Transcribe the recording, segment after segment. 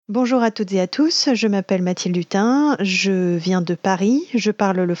Bonjour à toutes et à tous, je m'appelle Mathilde Hutin, je viens de Paris, je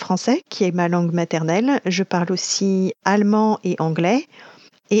parle le français qui est ma langue maternelle, je parle aussi allemand et anglais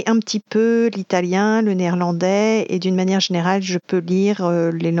et un petit peu l'italien, le néerlandais et d'une manière générale je peux lire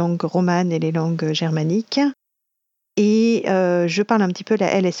les langues romanes et les langues germaniques et je parle un petit peu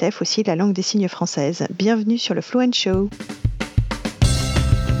la LSF aussi, la langue des signes française. Bienvenue sur le Fluent Show.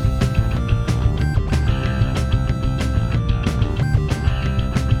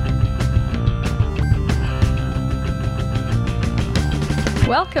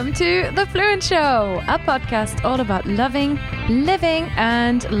 Welcome to The Fluent Show, a podcast all about loving, living,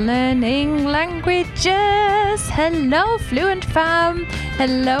 and learning languages. Hello, Fluent fam.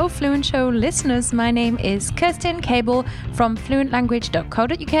 Hello, Fluent Show listeners. My name is Kirsten Cable from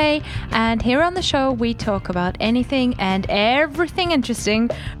fluentlanguage.co.uk, and here on the show we talk about anything and everything interesting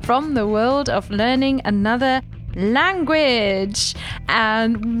from the world of learning another language.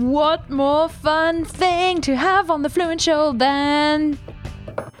 And what more fun thing to have on The Fluent Show than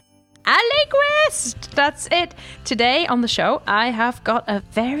a linguist! That's it. Today on the show, I have got a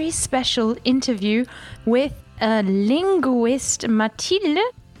very special interview with a linguist, Mathilde,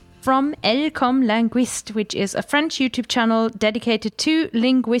 from Elle comme linguiste, which is a French YouTube channel dedicated to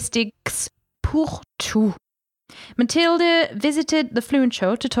linguistics pour tout. Mathilde visited the Fluent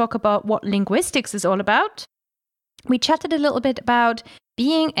Show to talk about what linguistics is all about. We chatted a little bit about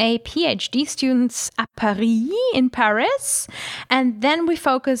being a PhD student at Paris, in Paris. And then we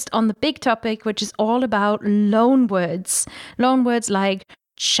focused on the big topic, which is all about loanwords. Loanwords like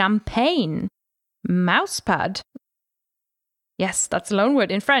champagne, mousepad. Yes, that's a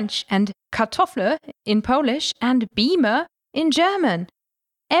loanword in French. And Kartoffel in Polish and Beamer in German.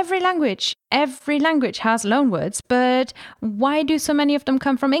 Every language has loanwords, but why do so many of them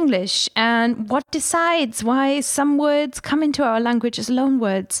come from English? And what decides why some words come into our language as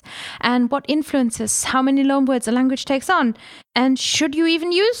loanwords? And what influences how many loanwords a language takes on? And should you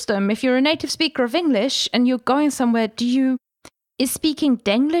even use them? If you're a native speaker of English and you're going somewhere, is speaking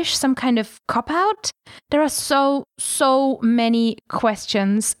Denglish some kind of cop-out? There are so many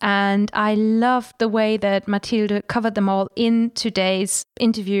questions, and I love the way that Mathilde covered them all in today's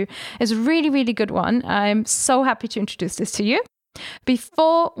interview. It's a really, really good one. I'm so happy to introduce this to you.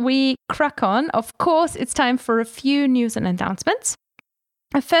 Before we crack on, of course, it's time for a few news and announcements.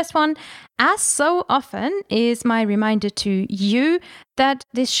 The first one, as so often, is my reminder to you that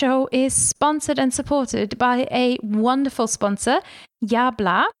this show is sponsored and supported by a wonderful sponsor,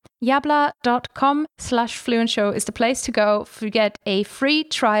 Yabla. Yabla.com/fluentshow is the place to go to get a free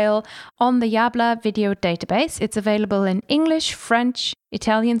trial on the Yabla video database. It's available in English, French,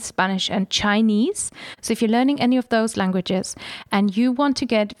 Italian, Spanish, and Chinese. So if you're learning any of those languages and you want to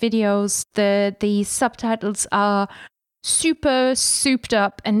get videos, the subtitles are super souped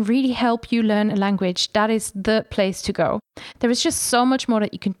up and really help you learn a language, that is the place to go. There is just so much more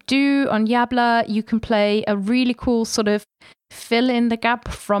that you can do on Yabla. You can play a really cool sort of fill in the gap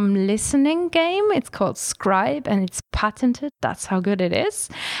from listening game. It's called Scribe and it's patented. That's how good it is.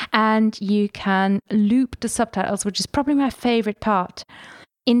 And you can loop the subtitles, which is probably my favorite part,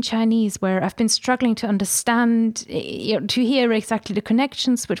 in Chinese, where I've been struggling to understand, to hear exactly the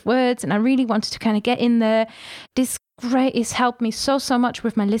connections with words, and I really wanted to kind of get in there. This has helped me so much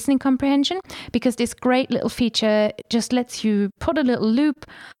with my listening comprehension, because this great little feature just lets you put a little loop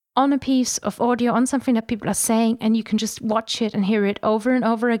on a piece of audio, on something that people are saying, and you can just watch it and hear it over and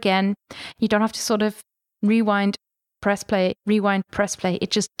over again. You don't have to sort of rewind, press play, rewind, press play. It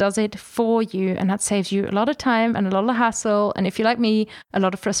just does it for you, and that saves you a lot of time and a lot of hassle, and if you're like me, a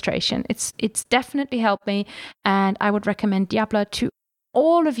lot of frustration. It's definitely helped me, and I would recommend Yabla to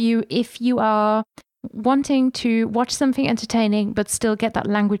all of you if you are wanting to watch something entertaining but still get that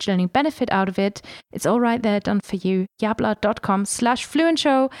language learning benefit out of it. It's all right there, done for you.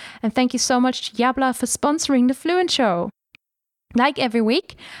 Yabla.com/fluentshow. And thank you so much to Yabla for sponsoring the Fluent Show. Like every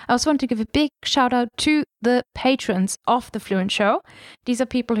week, I also want to give a big shout out to the patrons of the Fluent Show. These are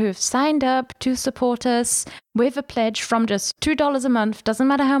people who have signed up to support us with a pledge from just $2 a month. Doesn't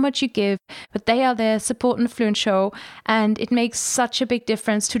matter how much you give, but they are there supporting the Fluent Show. And it makes such a big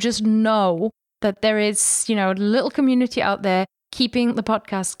difference to just know that there is, a little community out there keeping the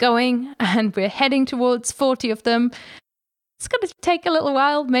podcast going. And we're heading towards 40 of them. It's going to take a little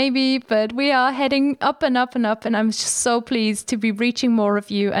while, maybe, but we are heading up and up and up. And I'm just so pleased to be reaching more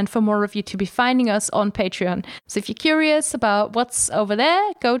of you and for more of you to be finding us on Patreon. So if you're curious about what's over there,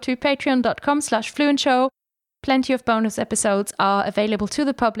 go to patreon.com/fluentshow. Plenty of bonus episodes are available to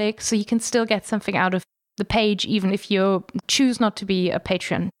the public, so you can still get something out of the page, even if you choose not to be a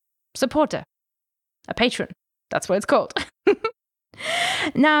Patreon supporter. A patron. That's what it's called.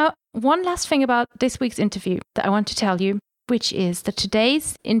 Now, one last thing about this week's interview that I want to tell you, which is that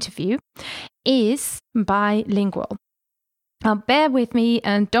today's interview is bilingual. Now, bear with me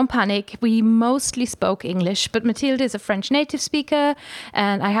and don't panic. We mostly spoke English, but Mathilde is a French native speaker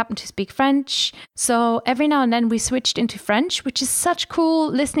and I happen to speak French. So every now and then we switched into French, which is such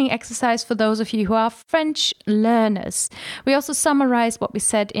cool listening exercise for those of you who are French learners. We also summarized what we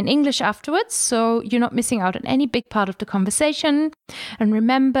said in English afterwards, so you're not missing out on any big part of the conversation. And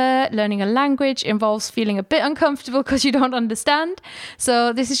remember, learning a language involves feeling a bit uncomfortable because you don't understand.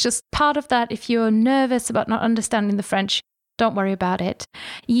 So this is just part of that. If you're nervous about not understanding the French, don't worry about it.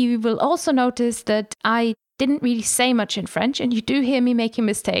 You will also notice that I didn't really say much in French, and you do hear me making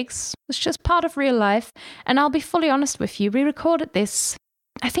mistakes. It's just part of real life. And I'll be fully honest with you, we recorded this,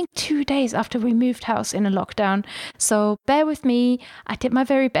 I think 2 days after we moved house in a lockdown. So bear with me. I did my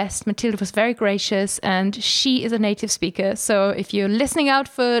very best. Mathilde was very gracious, and she is a native speaker. So if you're listening out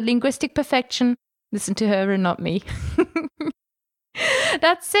for linguistic perfection, listen to her and not me.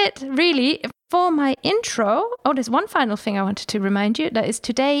 That's it, really. For my intro, there's one final thing I wanted to remind you. That is,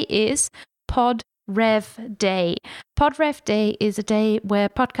 today is Pod Rev Day. Pod Rev Day is a day where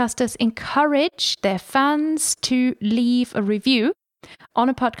podcasters encourage their fans to leave a review on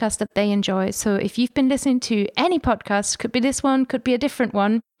a podcast that they enjoy. So if you've been listening to any podcast, could be this one, could be a different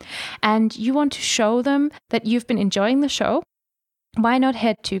one, and you want to show them that you've been enjoying the show, why not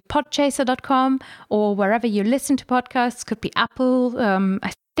head to podchaser.com or wherever you listen to podcasts, could be Apple.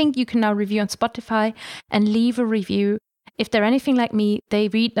 I think you can now review on Spotify and leave a review. If they're anything like me, they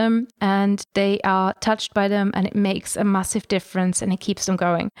read them and they are touched by them, and it makes a massive difference and it keeps them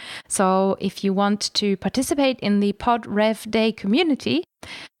going. So if you want to participate in the Pod Rev Day community,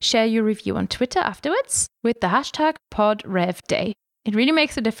 share your review on Twitter afterwards with the hashtag Pod Rev Day. It really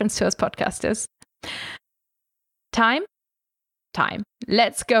makes a difference to us podcasters. Time.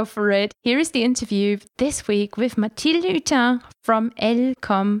 Let's go for it. Here is the interview this week with Mathilde Hutin from Elle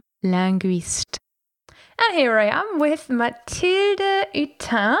comme linguiste. And here I am with Mathilde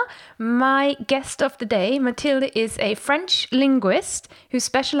Hutin, my guest of the day. Mathilde is a French linguist who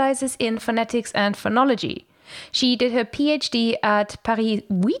specializes in phonetics and phonology. She did her PhD at Paris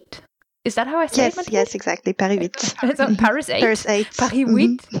 8. Is that how I say it, Mathilde? Yes, exactly. Paris 8. So Paris 8. Paris 8. Paris 8.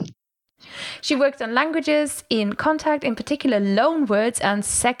 Mm-hmm. She worked on languages in contact, in particular loanwords and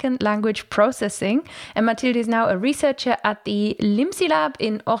second language processing. And Mathilde is now a researcher at the LIMSI Lab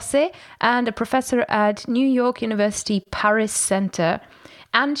in Orsay and a professor at New York University Paris Center.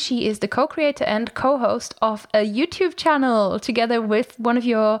 And she is the co-creator and co-host of a YouTube channel together with one of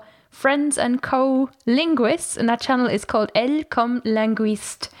your friends and co-linguists. And that channel is called Elle comme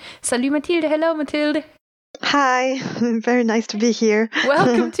linguiste. Salut Mathilde. Hello Mathilde. Hi, very nice to be here.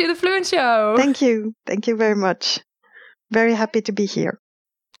 Welcome to the Fluent Show. Thank you very much. Very happy to be here.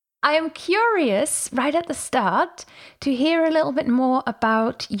 I am curious, right at the start, to hear a little bit more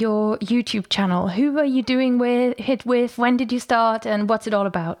about your YouTube channel. Who are you doing it with? When did you start? And what's it all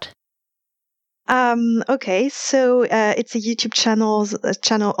about? Okay, so it's a YouTube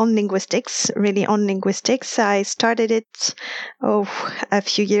channel on linguistics, really on linguistics. I started it a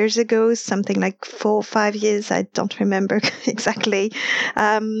few years ago, something like 4 or 5 years. I don't remember exactly.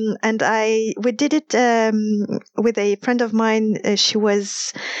 And we did it with a friend of mine. She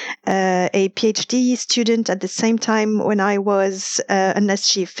was a PhD student at the same time when I was, unless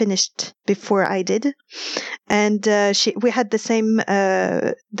she finished before I did, and we had the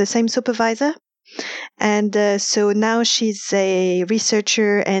same supervisor. And so now she's a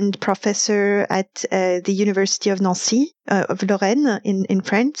researcher and professor at the University of Nancy, of Lorraine in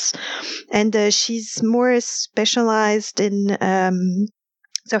France. And she's more specialized in,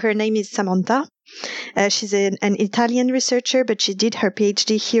 so her name is Samantha. She's an Italian researcher, but she did her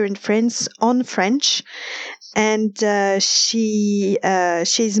PhD here in France on French. And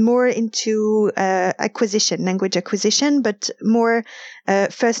she's more into language acquisition, but more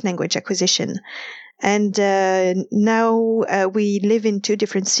first language acquisition. And now we live in 2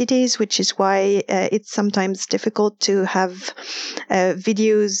 different cities, which is why it's sometimes difficult to have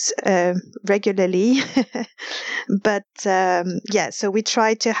videos regularly. But so we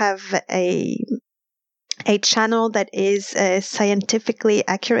try to have a channel that is scientifically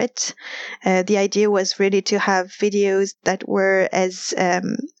accurate. The idea was really to have videos that were as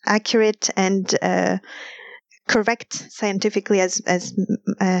accurate and correct scientifically as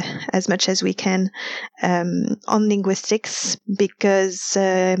much as we can on linguistics, because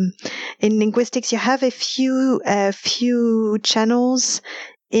in linguistics you have a few channels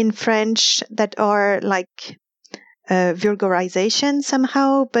in French that are like vulgarization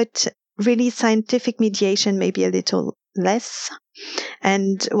somehow, but really scientific mediation maybe a little less.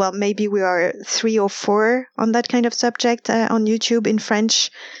 And well, maybe we are 3 or 4 on that kind of subject on YouTube in French.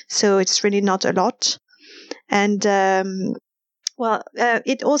 So it's really not a lot. And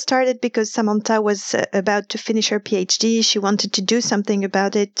it all started because Samantha was about to finish her PhD. She wanted to do something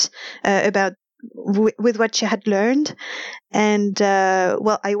about it, with what she had learned. And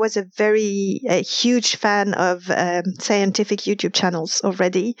I was a huge fan of scientific YouTube channels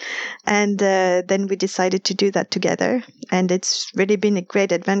already. And then we decided to do that together. And it's really been a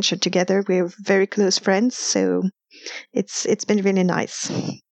great adventure together. We're very close friends. So it's been really nice.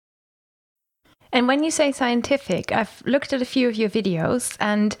 And when you say scientific, I've looked at a few of your videos,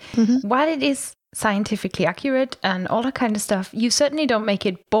 and while it is scientifically accurate and all that kind of stuff, you certainly don't make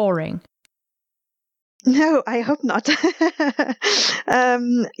it boring. No, I hope not. The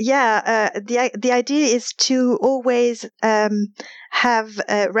idea is to always have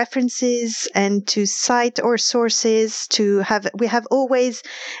references and to cite our sources. We have always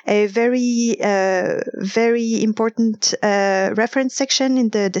a very important reference section in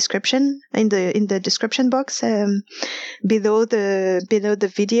the description in the description box below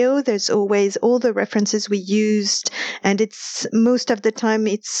the video. There's always all the references we used, and it's most of the time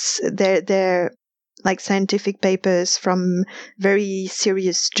they're like scientific papers from very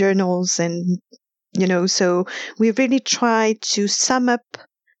serious journals. And, so we really try to sum up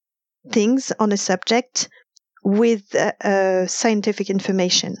things on a subject with scientific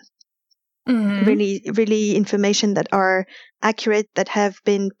information. Really, really information that are accurate, that have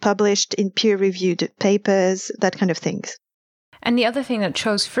been published in peer-reviewed papers, that kind of things. And the other thing that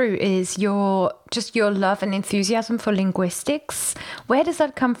shows through is your love and enthusiasm for linguistics. Where does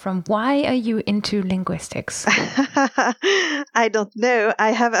that come from? Why are you into linguistics? I don't know. I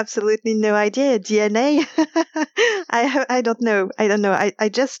have absolutely no idea. DNA? I don't know. I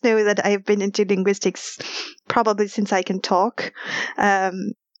just know that I've been into linguistics probably since I can talk. I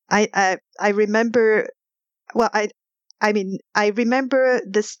remember. I remember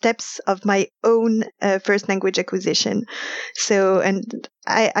the steps of my own first language acquisition. So, and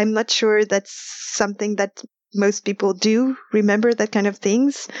I'm not sure that's something that most people do remember, that kind of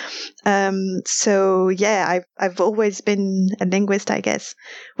things. I've always been a linguist, I guess,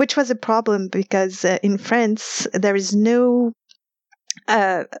 which was a problem because in France, there is no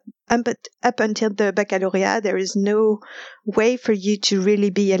up until the baccalaureate, there is no way for you to really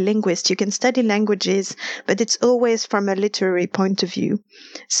be a linguist. You can study languages, but it's always from a literary point of view.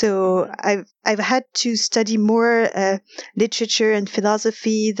 So I've had to study more literature and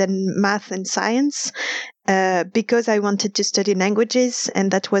philosophy than math and science. Because I wanted to study languages, and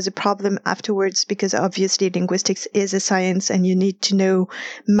that was a problem afterwards because obviously linguistics is a science and you need to know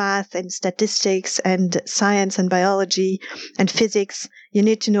math and statistics and science and biology and physics. You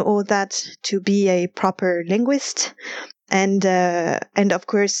need to know all that to be a proper linguist. And of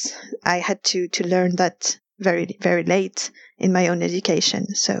course I had to learn that very, very late in my own education.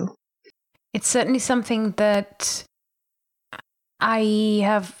 So it's certainly something that I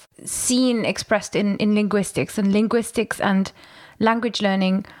have seen expressed in linguistics, and linguistics and language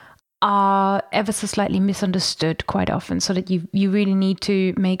learning are ever so slightly misunderstood quite often, so that you really need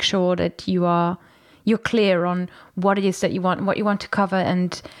to make sure that you're clear on what it is that you want, what you want to cover.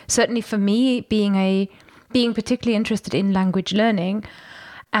 And certainly for me, being particularly interested in language learning,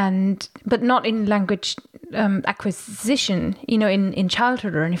 but not in language acquisition, in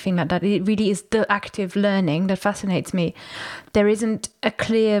childhood or anything like that. It really is the active learning that fascinates me. There isn't a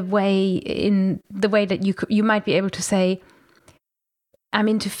clear way in the way that you might be able to say, I'm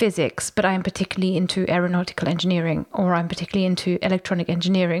into physics, but I am particularly into aeronautical engineering, or I'm particularly into electronic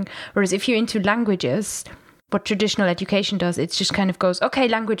engineering. Whereas if you're into languages, what traditional education does, it just kind of goes, okay,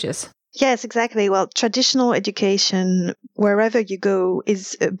 languages. Yes, exactly. Well, traditional education, wherever you go,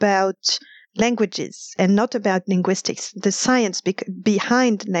 is about languages and not about linguistics, the science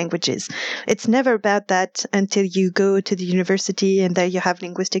behind languages. It's never about that until you go to the university and there you have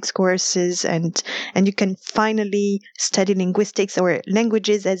linguistics courses and you can finally study linguistics or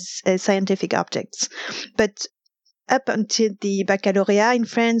languages as scientific objects. But up until the baccalaureate in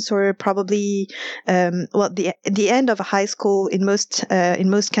France, or probably the end of high school in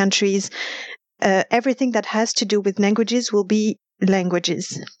most countries, everything that has to do with languages will be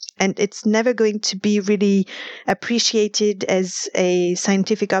languages, and it's never going to be really appreciated as a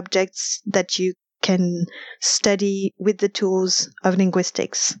scientific object that you can study with the tools of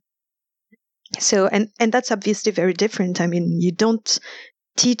linguistics. So, and that's obviously very different. I mean, you don't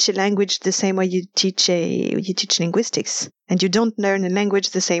teach a language the same way you teach linguistics, and you don't learn a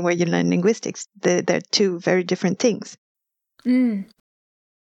language the same way you learn linguistics. They're two very different things. I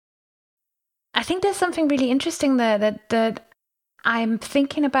think there's something really interesting there that I'm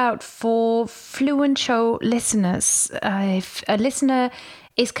thinking about for Fluent Show listeners, if a listener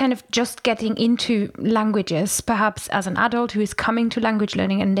is kind of just getting into languages, perhaps as an adult who is coming to language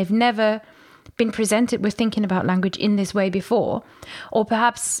learning and they've never been presented with thinking about language in this way before, or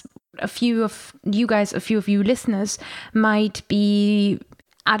perhaps a few of you listeners might be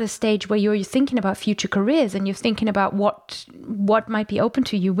at a stage where you're thinking about future careers and you're thinking about what might be open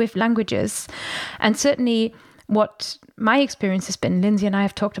to you with languages. And certainly what my experience has been, Lindsay and I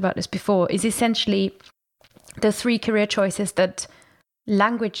have talked about this before, is essentially the 3 career choices that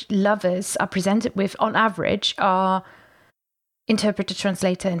language lovers are presented with on average are interpreter,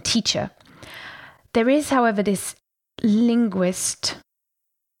 translator, and teacher. There is, however, this linguist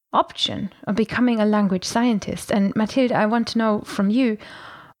option of becoming a language scientist. And Mathilde, I want to know from you,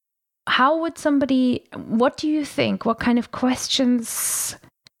 what do you think, what kind of questions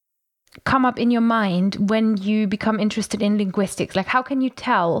come up in your mind when you become interested in linguistics? Like, how can you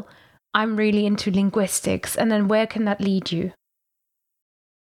tell I'm really into linguistics, and then where can that lead you?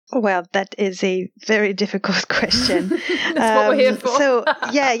 Well, that is a very difficult question. That's what we're here for.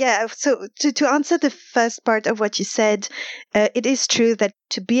 So to answer the first part of what you said, it is true that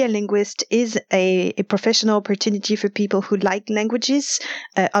to be a linguist is a professional opportunity for people who like languages,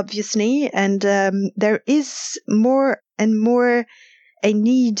 obviously. And there is more and more a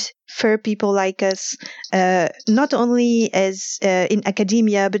need for people like us, not only as in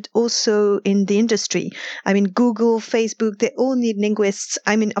academia, but also in the industry. I mean, Google, Facebook, they all need linguists.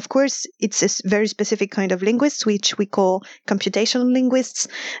 I mean, of course, it's a very specific kind of linguists, which we call computational linguists.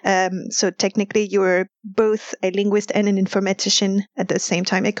 So technically, you're both a linguist and an informatician at the same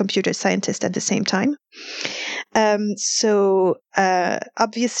time, a computer scientist at the same time.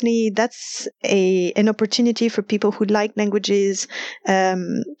 Obviously, that's an opportunity for people who like languages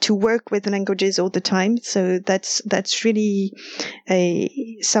to work with languages all the time. So that's really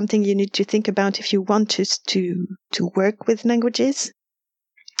something you need to think about if you want to work with languages.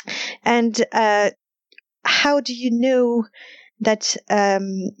 And how do you know that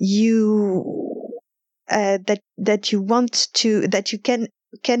you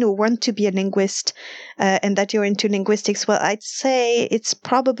can or want to be a linguist, and that you're into linguistics? Well, I'd say it's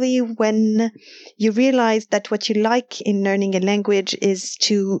probably when you realize that what you like in learning a language is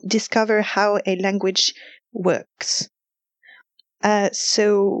to discover how a language works.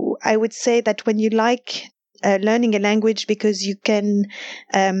 So I would say that when you like learning a language because you can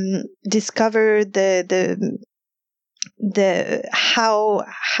discover the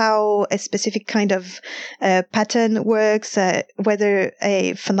how a specific kind of pattern works, whether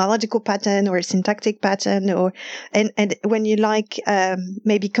a phonological pattern or a syntactic pattern, and when you like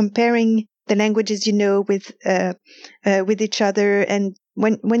maybe comparing the languages with each other, and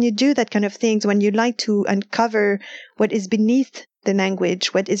when you do that kind of things, when you like to uncover what is beneath the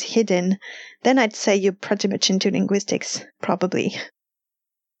language, what is hidden, then I'd say you're pretty much into linguistics, probably.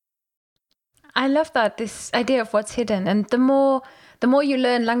 I love that, this idea of what's hidden. And the more you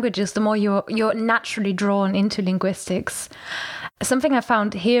learn languages, the more you're naturally drawn into linguistics. Something I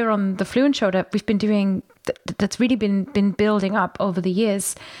found here on the Fluent Show that we've been doing, that's really been building up over the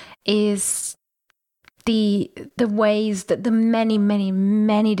years, is the ways that the many, many,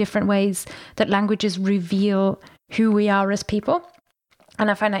 many different ways that languages reveal who we are as people.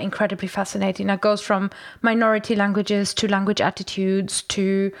 And I find that incredibly fascinating. That goes from minority languages to language attitudes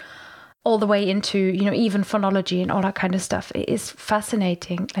to all the way into, even phonology and all that kind of stuff. It is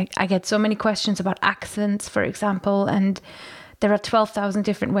fascinating. Like, I get so many questions about accents, for example, and there are 12,000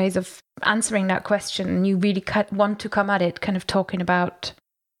 different ways of answering that question. And you really want to come at it kind of talking about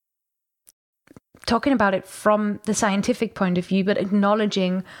it from the scientific point of view, but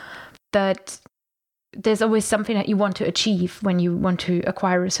acknowledging that there's always something that you want to achieve when you want to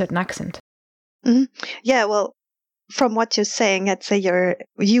acquire a certain accent. Mm-hmm. Yeah, well, from what you're saying, I'd say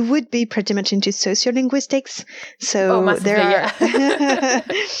you would be pretty much into sociolinguistics. So there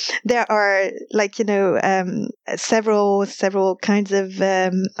are several kinds of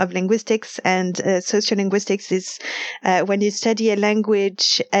linguistics, and sociolinguistics is when you study a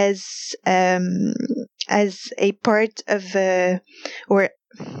language as a part of or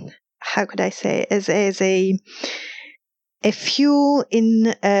how could I say, as a fuel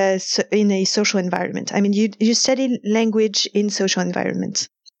in a social environment. I mean, you study language in social environments,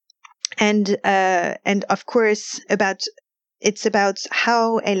 and of course it's about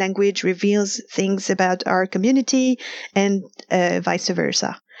how a language reveals things about our community, and vice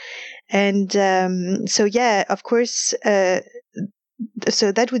versa. And so, yeah, of course,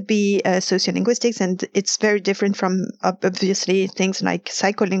 so that would be sociolinguistics, and it's very different from obviously things like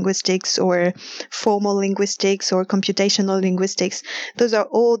psycholinguistics or formal linguistics or computational linguistics. Those are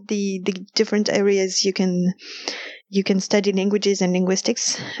all the different areas you can study languages and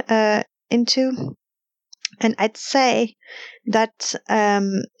linguistics into. And I'd say that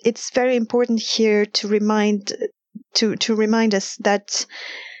it's very important here to remind us that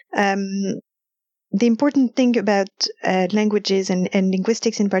the important thing about languages and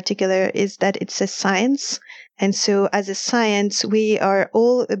linguistics in particular is that it's a science. And so as a science, we are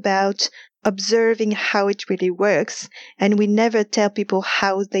all about observing how it really works. And we never tell people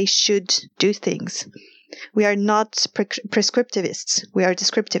how they should do things. We are not prescriptivists. We are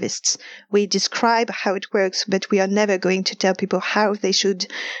descriptivists. We describe how it works, but we are never going to tell people how they should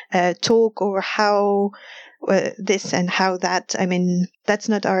talk or how this and how that. I mean, that's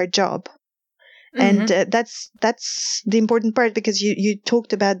not our job. And that's the important part, because you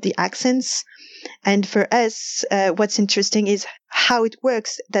talked about the accents. And for us, what's interesting is how it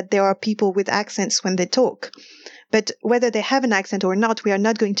works that there are people with accents when they talk. But whether they have an accent or not, we are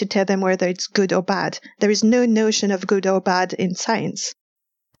not going to tell them whether it's good or bad. There is no notion of good or bad in science.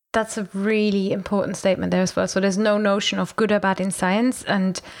 That's a really important statement there as well. So there's no notion of good or bad in science.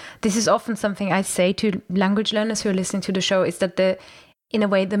 And this is often something I say to language learners who are listening to the show, is that in a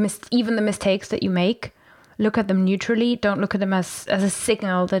way, even the mistakes that you make, look at them neutrally. Don't look at them as a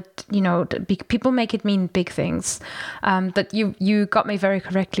signal that, people make it mean big things. That you got me very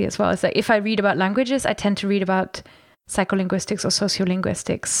correctly as well. Is that if I read about languages, I tend to read about psycholinguistics or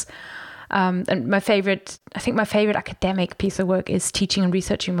sociolinguistics. And my favorite academic piece of work is teaching and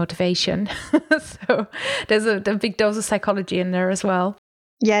researching motivation. So there's a big dose of psychology in there as well.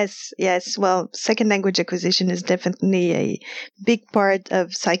 Yes. Well, second language acquisition is definitely a big part of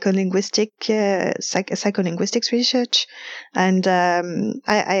psycholinguistics research. And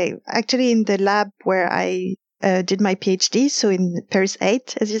I actually, in the lab where I did my PhD, so in Paris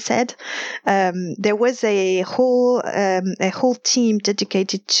 8, as you said, there was a whole team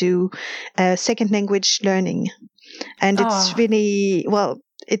dedicated to second language learning. And it's really,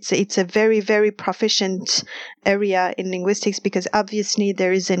 it's a very, very proficient area in linguistics, because obviously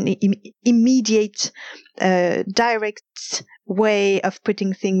there is an immediate, direct way of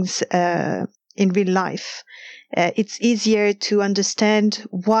putting things in real life. It's easier to understand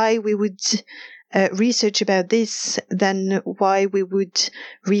why we would research about this than why we would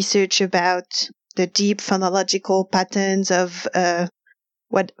research about the deep phonological patterns of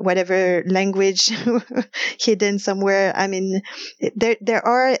whatever language hidden somewhere. I mean, there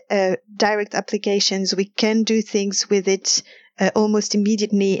are direct applications. We can do things with it almost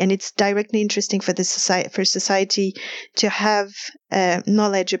immediately, and it's directly interesting for society to have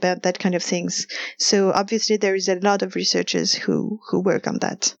knowledge about that kind of things. So obviously there is a lot of researchers who work on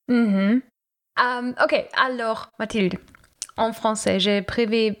that. Ok, alors Mathilde, en français, j'ai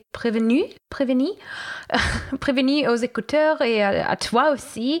prévenu aux écouteurs et à toi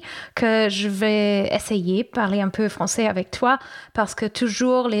aussi que je vais essayer de parler un peu français avec toi, parce que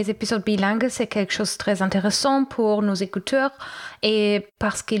toujours les épisodes bilingues, c'est quelque chose de très intéressant pour nos écouteurs, et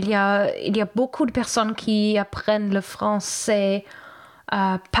parce qu'il y a beaucoup de personnes qui apprennent le français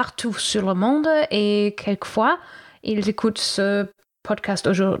partout sur le monde, et quelquefois, ils écoutent ce podcast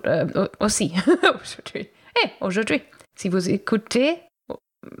aussi aujourd'hui. Si vous écoutez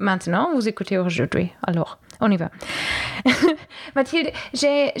maintenant, vous écoutez aujourd'hui. Alors, on y va. Mathilde,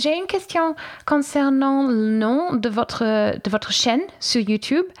 j'ai une question concernant le nom de votre chaîne sur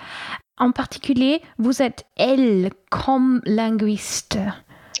YouTube. En particulier, vous êtes elle comme linguiste.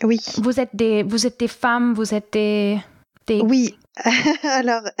 Oui. Vous êtes des femmes, vous êtes des... Oui.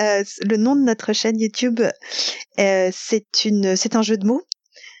 Alors, le nom de notre chaîne YouTube, c'est un jeu de mots.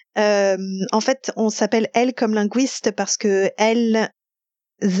 En fait, on s'appelle elle comme linguiste parce que elle,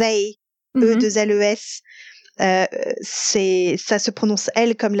 they, E2LES, ça se prononce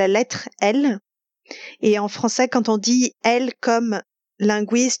elle comme la lettre L. Et en français, quand on dit elle comme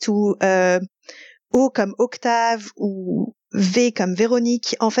linguiste ou O comme Octave ou V comme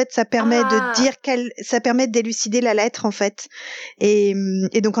Véronique, en fait, ça permet de dire ça permet d'élucider la lettre, en fait. Et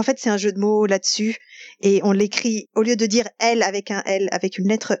donc, en fait, c'est un jeu de mots là-dessus. Et on l'écrit, au lieu de dire elle avec un L, avec une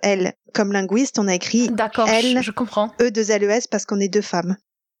lettre L comme linguiste, on a écrit elle, je comprends. E2LES parce qu'on est deux femmes.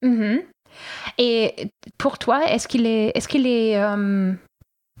 Et pour toi, est-ce qu'il est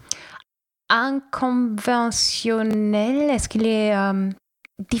inconventionnel? Est-ce qu'il est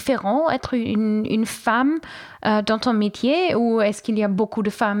différent être une femme dans ton métier, ou est-ce qu'il y a beaucoup de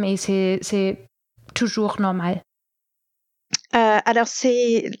femmes et c'est toujours normal? Alors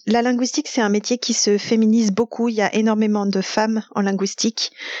la linguistique, c'est un métier qui se féminise beaucoup. Il y a énormément de femmes en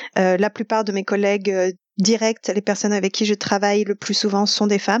linguistique. La plupart de mes collègues directs, les personnes avec qui je travaille le plus souvent, sont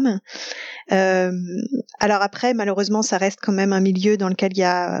des femmes. Alors après, malheureusement, ça reste quand même un milieu dans lequel il y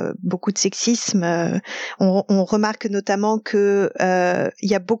a beaucoup de sexisme. On remarque notamment que il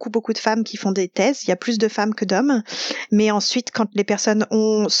y a beaucoup de femmes qui font des thèses. Il y a plus de femmes que d'hommes. Mais ensuite, quand les personnes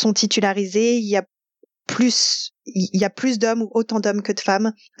sont titularisées, il y a plus d'hommes ou autant d'hommes que de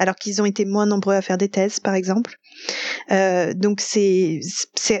femmes, alors qu'ils ont été moins nombreux à faire des thèses, par exemple. Donc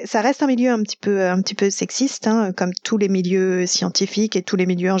ça reste un milieu un petit peu sexiste, hein, comme tous les milieux scientifiques et tous les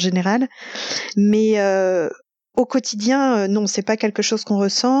milieux en général. Mais au quotidien, non, c'est pas quelque chose qu'on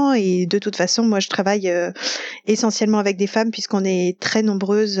ressent. Et de toute façon, moi, je travaille essentiellement avec des femmes puisqu'on est très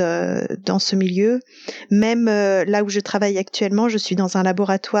nombreuses dans ce milieu. Même là où je travaille actuellement, je suis dans un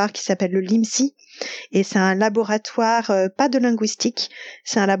laboratoire qui s'appelle le LIMSI. Et c'est un laboratoire, pas de linguistique,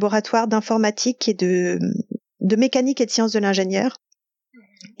 c'est un laboratoire d'informatique et de mécanique et de sciences de l'ingénieur.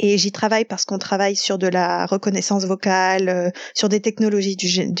 Et j'y travaille parce qu'on travaille sur de la reconnaissance vocale, sur des technologies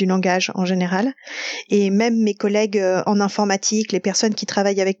du langage en général. Et même mes collègues en informatique, les personnes qui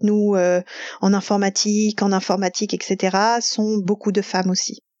travaillent avec nous en informatique, etc., sont beaucoup de femmes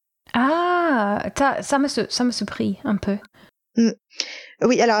aussi. Ah, ça me surprit un peu.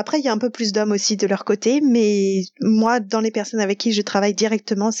 Oui, alors après, il y a un peu plus d'hommes aussi de leur côté, mais moi, dans les personnes avec qui je travaille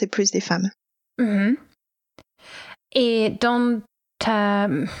directement, c'est plus des femmes. Mm-hmm. Et dans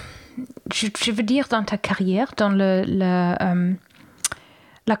je veux dire dans ta carrière, dans la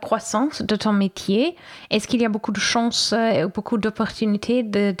croissance de ton métier, est-ce qu'il y a beaucoup de chances et beaucoup d'opportunités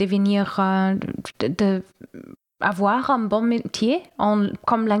de devenir, avoir un bon métier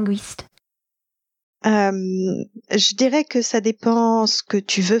comme linguiste? Je dirais que ça dépend ce que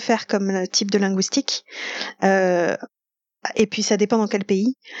tu veux faire comme type de linguistique. Et puis ça dépend dans quel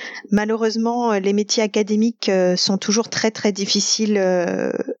pays. Malheureusement, les métiers académiques sont toujours très très difficiles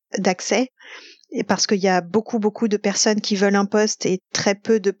d'accès. Et parce qu'il y a beaucoup de personnes qui veulent un poste et très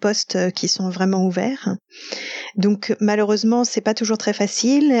peu de postes qui sont vraiment ouverts. Donc malheureusement, c'est pas toujours très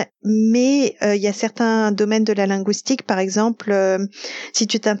facile, mais il y a certains domaines de la linguistique, par exemple, si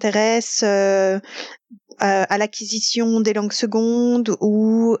tu t'intéresses à l'acquisition des langues secondes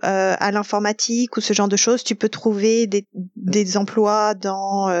ou à l'informatique ou ce genre de choses, tu peux trouver des emplois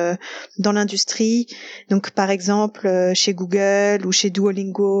dans l'industrie. Donc par exemple chez Google ou chez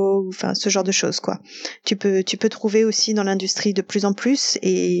Duolingo, enfin ce genre de choses quoi. Tu peux trouver aussi dans l'industrie de plus en plus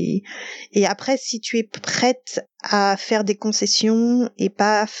et après si tu es prête à faire des concessions et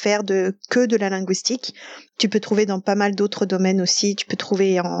pas faire que de la linguistique, tu peux trouver dans pas mal d'autres domaines aussi. Tu peux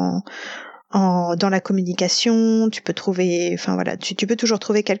trouver dans la communication, tu peux trouver, enfin voilà, tu peux toujours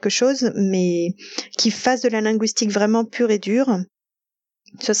trouver quelque chose, mais qui fasse de la linguistique vraiment pure et dure,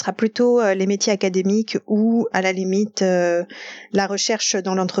 ce sera plutôt les métiers académiques ou à la limite la recherche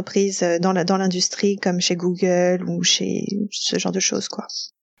dans l'entreprise, dans l'industrie comme chez Google ou chez ce genre de choses quoi.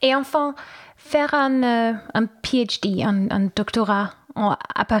 Et enfin, faire un PhD, un doctorat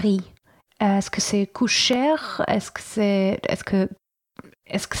à Paris, est-ce que c'est coût cher? Est-ce que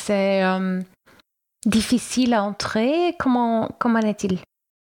c'est difficile à entrer? Comment est-il?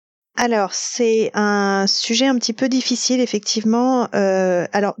 Alors, c'est un sujet un petit peu difficile, effectivement.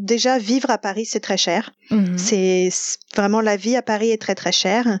 Alors, déjà, vivre à Paris, c'est très cher. Mm-hmm. C'est vraiment, la vie à Paris est très, très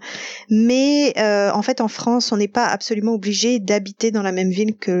chère. Mais en fait, en France, on n'est pas absolument obligé d'habiter dans la même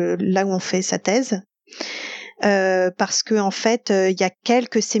ville que là où on fait sa thèse. Parce que en fait, il y a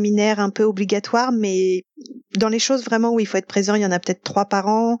quelques séminaires un peu obligatoires, mais dans les choses vraiment où il faut être présent, il y en a peut-être 3 par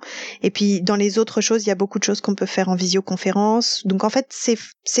an. Et puis dans les autres choses, il y a beaucoup de choses qu'on peut faire en visioconférence. Donc en fait,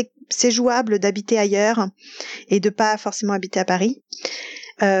 c'est jouable d'habiter ailleurs et de pas forcément habiter à Paris.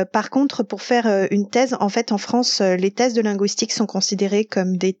 Par contre, pour faire une thèse, en fait, en France, les thèses de linguistique sont considérées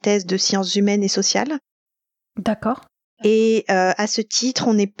comme des thèses de sciences humaines et sociales. D'accord. Et à ce titre,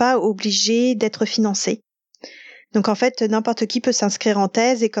 on n'est pas obligé d'être financé. Donc en fait, n'importe qui peut s'inscrire en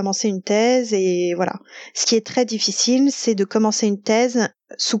thèse et commencer une thèse et voilà. Ce qui est très difficile, c'est de commencer une thèse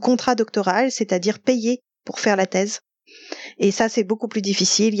sous contrat doctoral, c'est-à-dire payé pour faire la thèse. Et ça, c'est beaucoup plus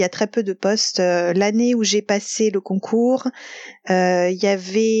difficile. Il y a très peu de postes. L'année où j'ai passé le concours, il y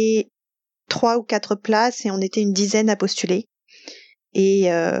avait 3 ou 4 places et on était une dizaine à postuler. Et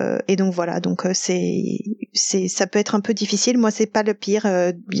donc voilà, donc ça peut être un peu difficile. Moi, c'est pas le pire.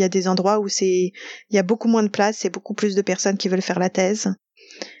 Il y a des endroits où il y a beaucoup moins de place et beaucoup plus de personnes qui veulent faire la thèse.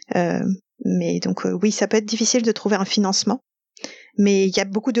 Mais donc oui, ça peut être difficile de trouver un financement. Mais il y a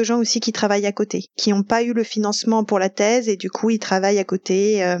beaucoup de gens aussi qui travaillent à côté, qui n'ont pas eu le financement pour la thèse et du coup ils travaillent à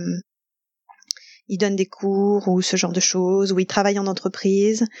côté. ils donnent des cours ou ce genre de choses, ou ils travaillent en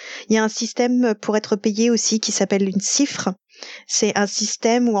entreprise. Il y a un système pour être payé aussi qui s'appelle une cifre. C'est un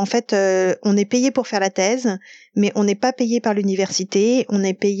système où en fait on est payé pour faire la thèse, mais on n'est pas payé par l'université, on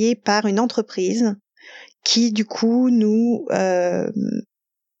est payé par une entreprise qui du coup nous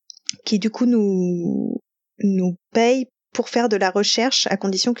paye pour faire de la recherche à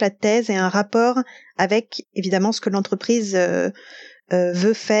condition que la thèse ait un rapport avec évidemment ce que l'entreprise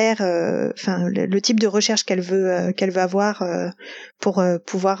veut faire, le type de recherche qu'elle veut avoir pour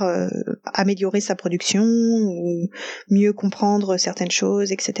pouvoir améliorer sa production ou mieux comprendre certaines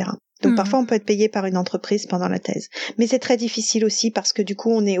choses, etc. Donc parfois on peut être payé par une entreprise pendant la thèse, mais c'est très difficile aussi parce que du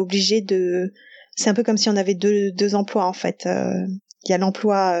coup on est obligé c'est un peu comme si on avait deux emplois en fait. Il y a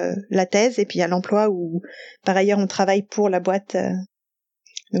l'emploi la thèse et puis il y a l'emploi où par ailleurs on travaille pour la boîte.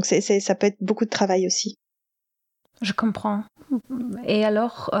 Donc ça peut être beaucoup de travail aussi. Je comprends. Et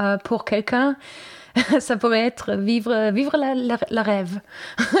alors, pour quelqu'un, ça pourrait être vivre la rêve.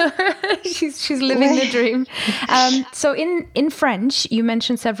 she's living the dream. So in French, you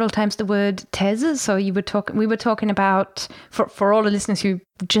mentioned several times the word thèse. So we were talking about, for all the listeners who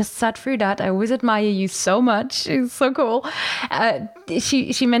just sat through that, I always admire you so much. It's so cool.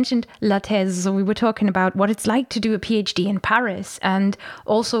 She mentioned la thèse. So we were talking about what it's like to do a PhD in Paris and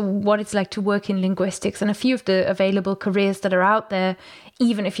also what it's like to work in linguistics and a few of the available careers that are out there,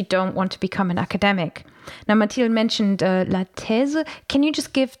 even if you don't want to become an academic. Now, Mathilde mentioned la thèse. Can you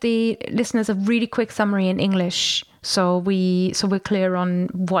just give the listeners a really quick summary in English so we're clear on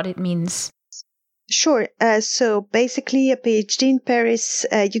what it means? Sure. So basically, a PhD in Paris,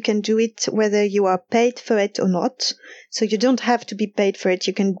 you can do it whether you are paid for it or not. So you don't have to be paid for it.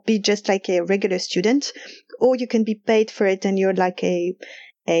 You can be just like a regular student, or you can be paid for it and you're like a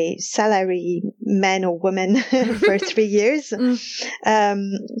salary man or woman for 3 years.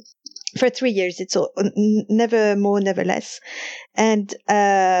 For 3 years, it's all, never more, never less. And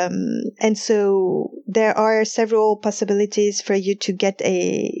so there are several possibilities for you to get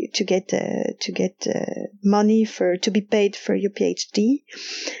money to be paid for your PhD.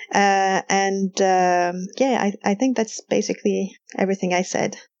 I think that's basically everything I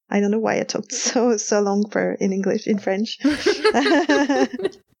said. I don't know why I talked so long in French.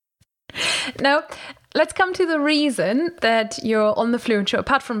 Now, let's come to the reason that you're on the Fluent Show,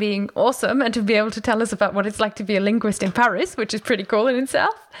 apart from being awesome and to be able to tell us about what it's like to be a linguist in Paris, which is pretty cool in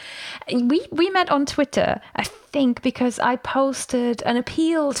itself. We met on Twitter, I think, because I posted an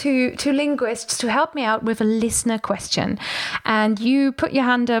appeal to linguists to help me out with a listener question. And you put your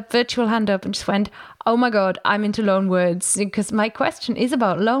virtual hand up, and just went, oh my God, I'm into loanwords, because my question is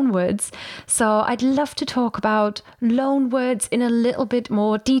about loanwords. So I'd love to talk about loanwords in a little bit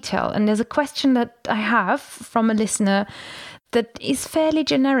more detail. And there's a question that I have from a listener that is fairly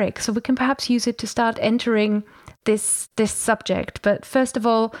generic, so we can perhaps use it to start entering this subject. But first of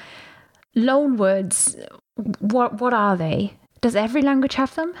all, loanwords, what are they? Does every language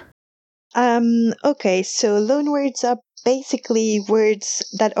have them? Okay, so loanwords are basically words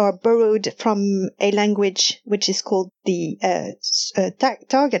that are borrowed from a language which is called the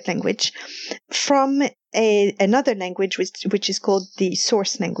target language from another language which is called the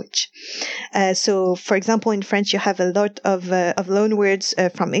source language. So, for example, in French, you have a lot of loanwords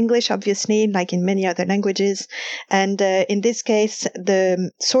from English, obviously, like in many other languages. And in this case,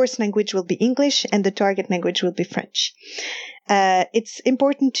 the source language will be English and the target language will be French. It's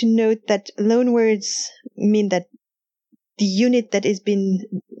important to note that loanwords mean that the unit that is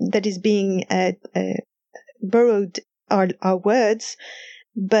being borrowed are words,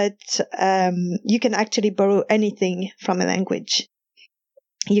 but you can actually borrow anything from a language.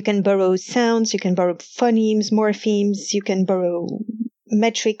 You can borrow sounds, you can borrow phonemes, morphemes, you can borrow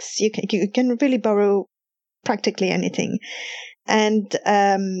metrics, you can really borrow practically anything.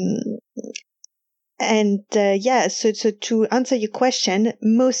 So to answer your question,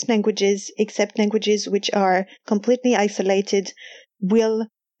 most languages, except languages which are completely isolated, will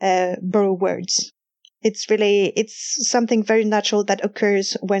borrow words. It's something very natural that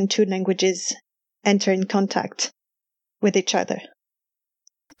occurs when two languages enter in contact with each other.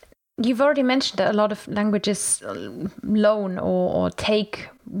 You've already mentioned that a lot of languages loan or take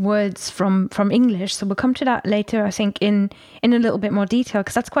words from English. So we'll come to that later, I think, in a little bit more detail,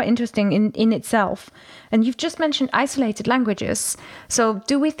 because that's quite interesting in itself. And you've just mentioned isolated languages. So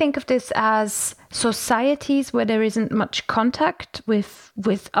do we think of this as societies where there isn't much contact with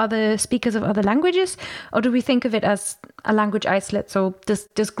other speakers of other languages? Or do we think of it as a language isolate? So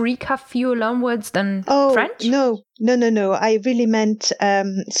does Greek have fewer loanwords than French? No. I really meant,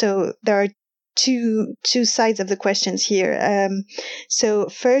 so there are two sides of the questions here. So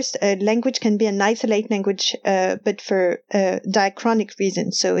first, a language can be an isolated language, but for diachronic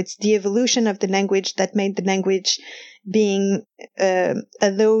reasons. So it's the evolution of the language that made the language being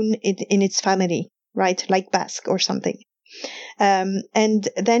alone in its family, right? Like Basque or something. And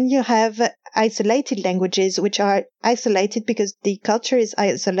then you have isolated languages, which are isolated because the culture is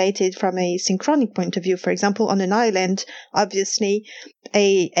isolated from a synchronic point of view. For example, on an island, obviously,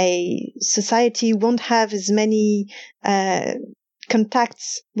 a society won't have as many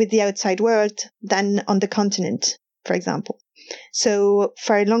contacts with the outside world than on the continent, for example. So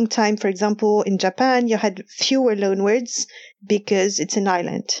for a long time, for example, in Japan, you had fewer loanwords because it's an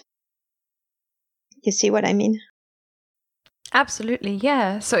island. You see what I mean? Absolutely,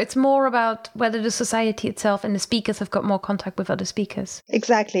 yeah. So it's more about whether the society itself and the speakers have got more contact with other speakers.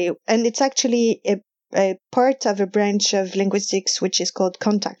 Exactly. And it's actually a part of a branch of linguistics which is called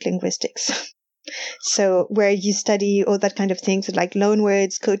contact linguistics. So where you study all that kind of things like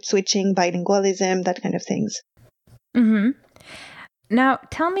loanwords, code switching, bilingualism, that kind of things. Mm-hmm. Now,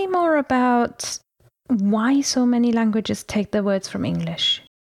 tell me more about why so many languages take their words from English.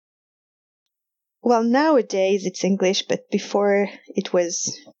 Well, nowadays it's English, but before it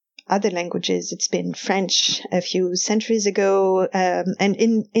was other languages. It's been French a few centuries ago. And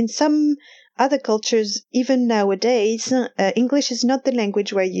in some other cultures, even nowadays, English is not the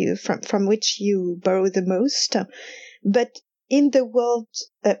language where from which you borrow the most. But in the world,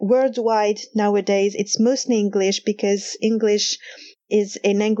 worldwide nowadays, it's mostly English because English is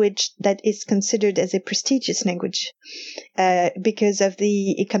a language that is considered as a prestigious language because of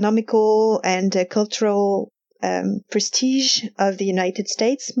the economical and cultural prestige of the United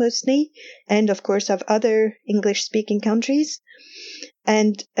States mostly, and of course of other English-speaking countries.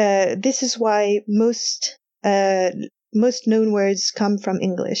 And this is why most loanwords come from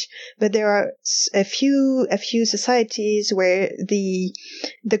English. But there are a few societies where the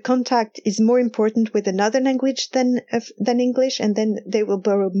contact is more important with another language than English, and then they will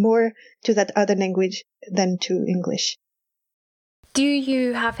borrow more to that other language than to English. Do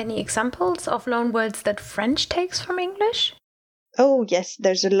you have any examples of loanwords that French takes from English? Oh, yes,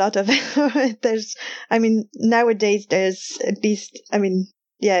 there's a lot of nowadays there's at least,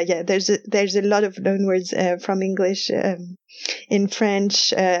 there's a lot of loanwords from English in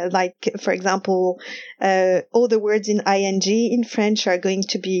French. Like, for example, all the words in ing in French are going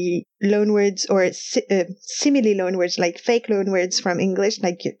to be loanwords or simile loanwords, like fake loanwords from English,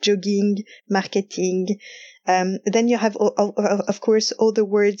 like jogging, marketing. Then you have, of course, all the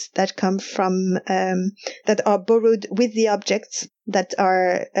words that come from that are borrowed with the objects that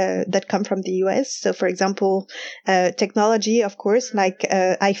are that come from the US. So, for example, technology, of course, like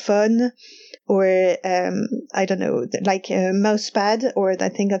iPhone, or I don't know, like a mouse pad, or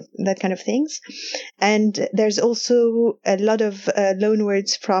that kind of things. And there's also a lot of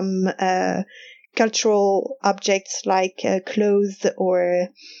loanwords from cultural objects like clothes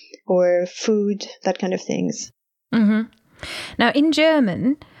or food, that kind of things. Mm-hmm. Now, in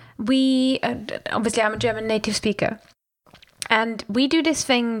German, we obviously I'm a German native speaker, and we do this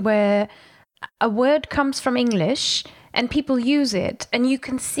thing where a word comes from English and people use it, and you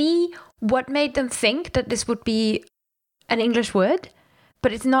can see what made them think that this would be an English word,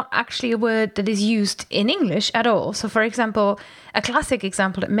 but it's not actually a word that is used in English at all. So, for example, a classic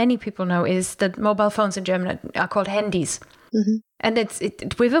example that many people know is that mobile phones in German are called Handys. Mm-hmm. And it's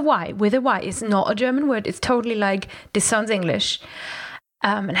with a Y. With a Y. It's not a German word. It's totally like, this sounds English.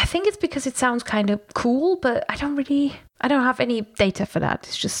 And I think it's because it sounds kind of cool, but I don't have any data for that.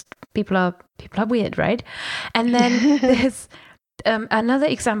 It's just people are weird, right? And then there's another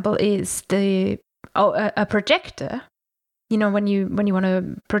example is a projector. You know, when you want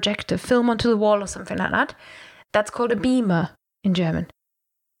to project a film onto the wall or something like that, that's called a beamer in German.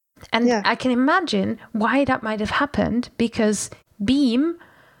 And yeah. I can imagine why that might have happened, because beam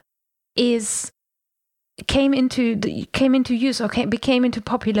came into use or became into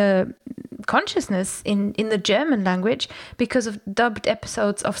popular consciousness in the German language because of dubbed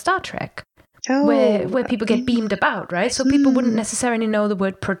episodes of Star Trek, where people get beamed about, right? So people wouldn't necessarily know the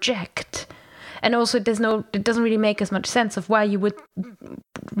word project. And also it doesn't really make as much sense of why you would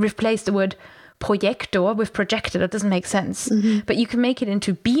replace the word projector with projector. That doesn't make sense. Mm-hmm. But you can make it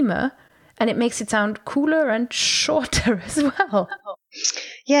into beamer, and it makes it sound cooler and shorter as well.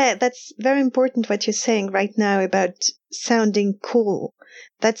 Yeah, that's very important what you're saying right now about sounding cool.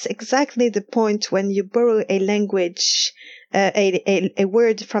 That's exactly the point when you borrow a language, a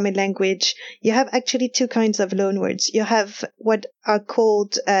word from a language. You have actually two kinds of loanwords. You have what are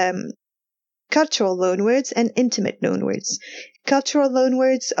called cultural loanwords and intimate loanwords. Cultural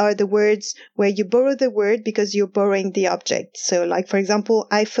loanwords are the words where you borrow the word because you're borrowing the object. So like, for example,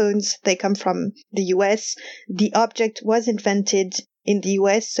 iPhones, they come from the US. The object was invented in the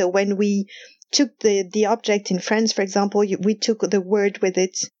US. So when we took the object in France, for example, we took the word with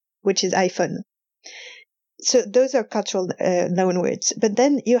it, which is iPhone. So those are cultural loanwords. But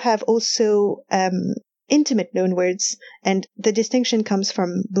then you have also intimate loanwords, and the distinction comes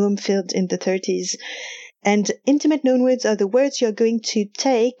from Bloomfield in the 30s. And intimate loanwords are the words you're going to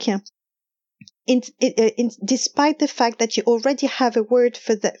take despite the fact that you already have a word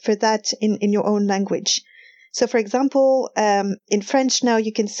for that in your own language. So, for example, in French now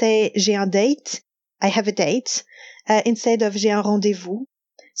you can say j'ai un date, I have a date, instead of j'ai un rendez-vous.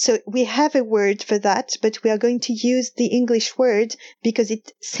 So we have a word for that, but we are going to use the English word because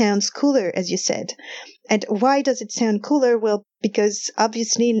it sounds cooler, as you said. And why does it sound cooler? Well, because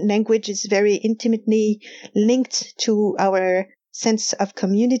obviously language is very intimately linked to our sense of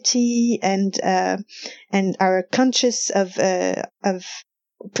community and our conscious of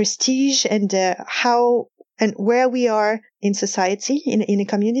prestige and how and where we are in society, in a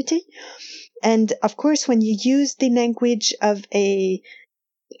community. And of course, when you use the language of a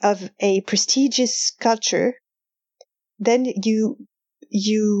prestigious culture, then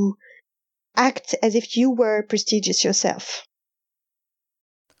you act as if you were prestigious yourself.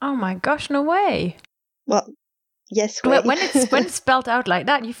 Oh my gosh, no way. Well, yes, when it's spelled out like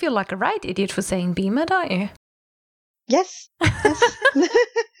that, you feel like a right idiot for saying beamer, don't you? Yes.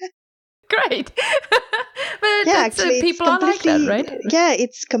 Great. But yeah, actually, people are like that, right? Yeah,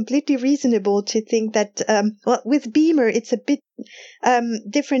 it's completely reasonable to think that, with beamer, it's a bit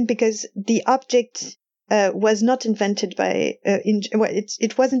different because the object was not invented by,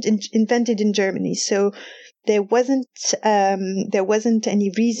 it wasn't invented in Germany. So there wasn't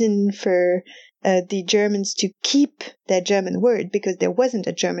any reason for the Germans to keep their German word because there wasn't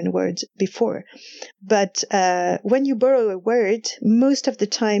a German word before. But when you borrow a word, most of the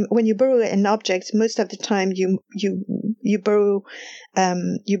time, when you borrow an object, most of the time you borrow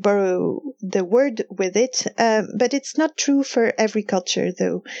the word with it. But it's not true for every culture,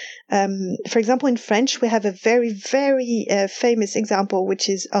 though. For example, in French, we have a very, very famous example, which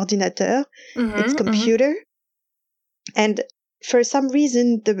is ordinateur. It's computer. And for some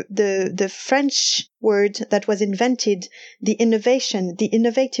reason, the French word that was invented, the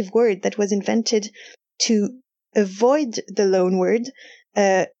innovative word that was invented to avoid the loan word,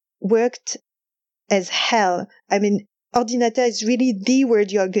 worked as hell. I mean, ordinateur is really the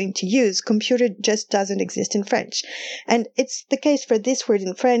word you are going to use. Computer just doesn't exist in French. And it's the case for this word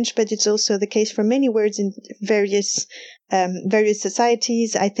in French, but it's also the case for many words in various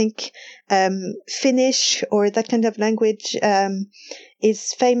societies. I think Finnish or that kind of language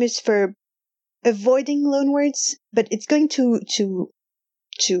is famous for avoiding loan words, but it's going to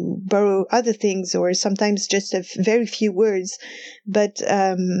borrow other things or sometimes just a very few words. But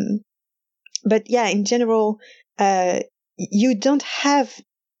yeah, in general, you don't have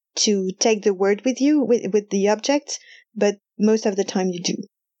to take the word with you with the object, but most of the time you do.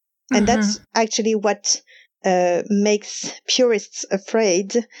 And that's actually what makes purists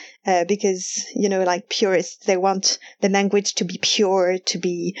afraid, because, like purists, they want the language to be pure, to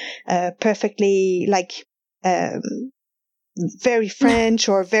be perfectly like very French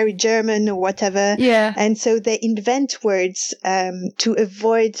or very German or whatever. Yeah. And so they invent words to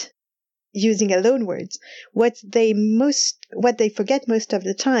avoid using a loan word. What they forget most of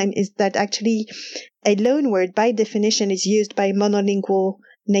the time is that actually a loan word by definition is used by monolingual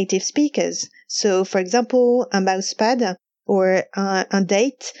native speakers. So, for example, un mousepad or un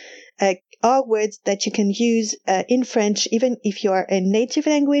date are words that you can use in French, even if you are a native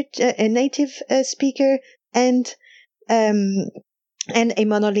speaker and a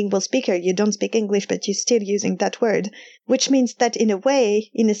monolingual speaker. You don't speak English, but you're still using that word, which means that in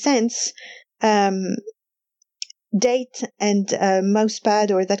a sense, date and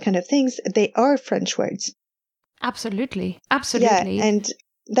mousepad or that kind of things, they are French words. Absolutely. Yeah, and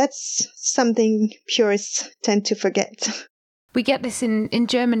that's something purists tend to forget. We get this in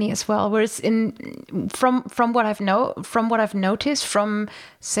Germany as well, whereas from what I've noticed from,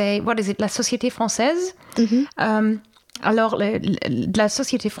 say, what is it, la Société Française. Alors, la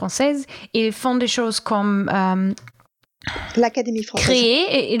Société Française, ils font des choses comme l'Académie française.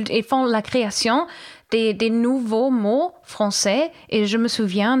 Créer, ils font la création des nouveaux mots français. Et je me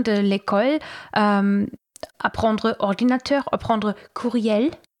souviens de l'école, apprendre ordinateur, apprendre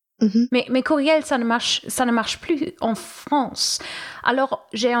courriel. Mais courriel, ça ne marche plus en France. Alors,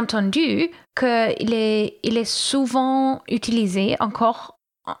 j'ai entendu qu'il est souvent utilisé encore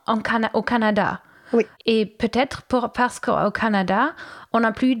au Canada. Oui. Et peut-être parce qu'au Canada, on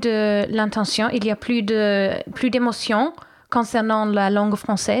n'a plus de l'intention, il y a plus d'émotion concernant la langue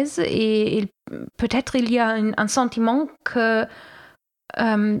française et peut-être il y a un sentiment que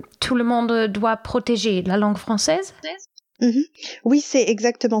tout le monde doit protéger la langue française. Mm-hmm. Oui, c'est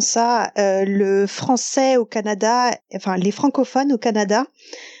exactement ça. Le français au Canada, enfin les francophones au Canada,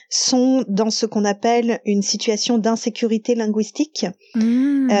 sont dans ce qu'on appelle une situation d'insécurité linguistique.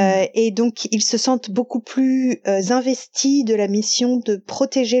 Et donc, ils se sentent beaucoup plus investis de la mission de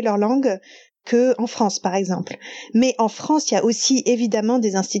protéger leur langue que en France, par exemple. Mais en France, il y a aussi évidemment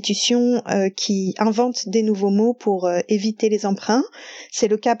des institutions qui inventent des nouveaux mots pour éviter les emprunts. C'est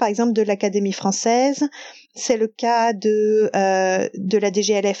le cas, par exemple, de l'Académie française. C'est le cas de la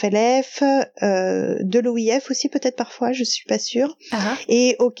DGLF-LF, de l'OIF aussi peut-être parfois, je suis pas sûre. Uh-huh.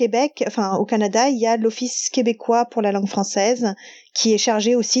 Et au Québec, enfin au Canada, il y a l'Office québécois pour la langue française qui est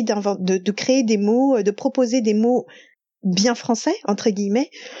chargé aussi de créer des mots, de proposer des mots bien français entre guillemets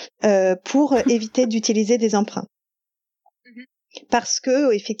pour éviter d'utiliser des emprunts. Parce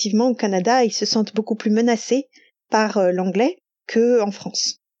que effectivement au Canada, ils se sentent beaucoup plus menacés par l'anglais que en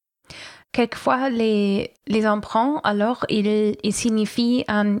France. Quelquefois, les emprunts, alors, ils signifient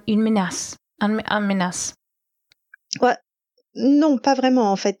une menace. Une menace. Ouais, non, pas vraiment.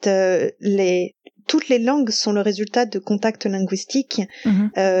 En fait, toutes les langues sont le résultat de contacts linguistiques.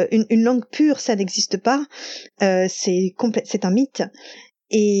 Mm-hmm. Une langue pure, ça n'existe pas. C'est un mythe.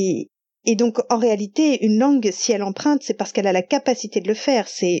 Et donc, en réalité, une langue, si elle emprunte, c'est parce qu'elle a la capacité de le faire.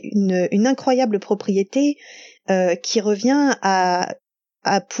 C'est une incroyable propriété qui revient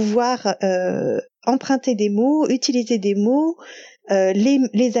à pouvoir emprunter des mots, utiliser des mots,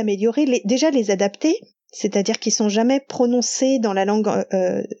 les améliorer, déjà les adapter, c'est-à-dire qu'ils sont jamais prononcés dans la langue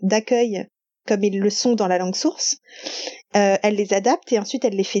d'accueil comme ils le sont dans la langue source. Elle les adapte et ensuite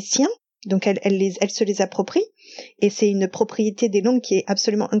elle les fait siens, donc elle se les approprie. Et c'est une propriété des langues qui est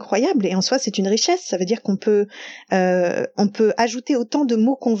absolument incroyable. Et en soi, c'est une richesse. Ça veut dire qu'on peut ajouter autant de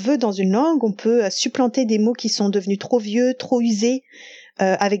mots qu'on veut dans une langue. On peut supplanter des mots qui sont devenus trop vieux, trop usés,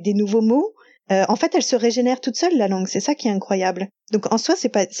 avec des nouveaux mots. En fait, elle se régénère toute seule, la langue. C'est ça qui est incroyable. Donc, en soi, c'est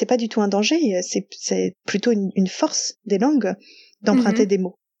pas du tout un danger. C'est plutôt une force des langues d'emprunter des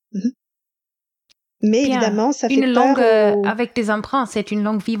mots. Mm-hmm. Mais bien, évidemment, ça fait une peur. Une langue avec des emprunts, c'est une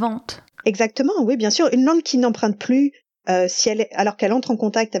langue vivante. Exactement, oui, bien sûr. Une langue qui n'emprunte plus, alors qu'elle entre en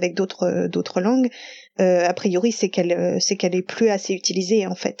contact avec d'autres langues, a priori, c'est qu'elle est plus assez utilisée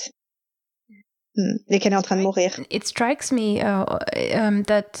en fait, et qu'elle est en train de mourir. It strikes me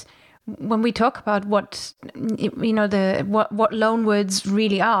that when we talk about what loanwords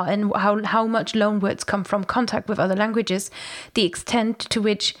really are and how much loanwords come from contact with other languages, the extent to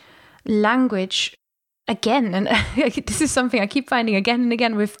which language, again, and this is something I keep finding again and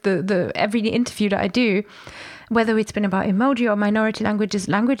again with the every interview that I do, whether it's been about emoji or minority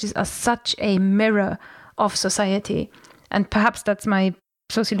languages are such a mirror of society. And perhaps that's my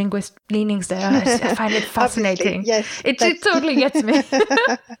sociolinguist leanings there. I find it fascinating. Yes, it totally gets me.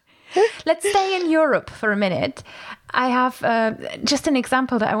 Let's stay in Europe for a minute. I have just an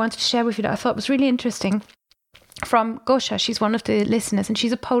example that I wanted to share with you that I thought was really interesting. From Gosia, she's one of the listeners, and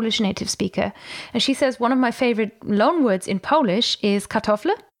she's a Polish native speaker. And she says one of my favorite loanwords in Polish is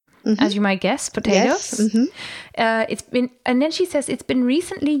kartofle, as you might guess, potatoes. Yes. Mm-hmm. And then she says it's been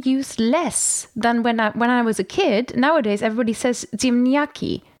recently used less than when I was a kid. Nowadays, everybody says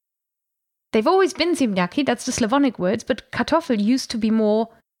ziemniaki. They've always been ziemniaki, that's the Slavonic words, but kartoffel used to be more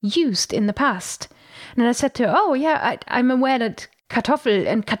used in the past. And I said to her, oh yeah, I'm aware that kartoffel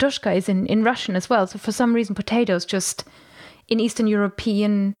and katoshka is in Russian as well. So for some reason, potatoes just in Eastern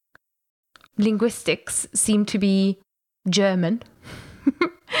European linguistics seem to be German.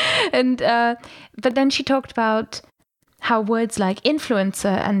 And but then she talked about how words like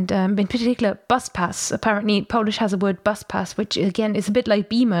influencer and in particular bus pass, apparently Polish has a word bus pass, which again is a bit like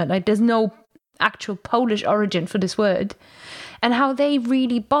beamer, like there's no actual Polish origin for this word, and how they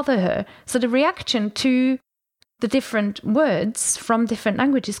really bother her. So the reaction to the different words from different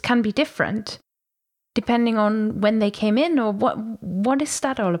languages can be different depending on when they came in, or what is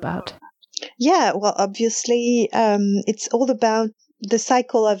that all about? Yeah, well, obviously, it's all about the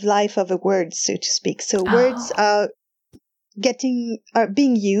cycle of life of a word, so to speak. So words are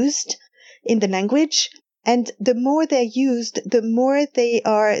being used in the language, and the more they're used, the more they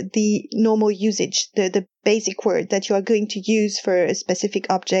are the normal usage, the basic word that you are going to use for a specific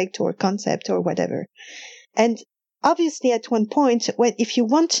object or concept or whatever. And obviously, at one point, if you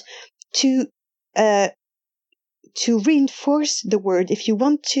want to reinforce the word, if you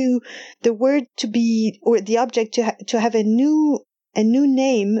want the word to be, or the object to have a new a new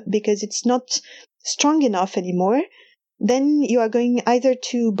name because it's not strong enough anymore, then you are going either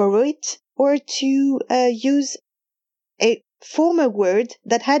to borrow it or to use a former word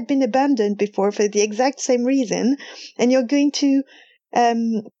that had been abandoned before for the exact same reason, and you're going to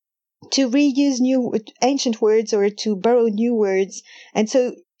reuse new ancient words or to borrow new words. And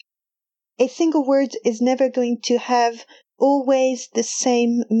so a single word is never going to have always the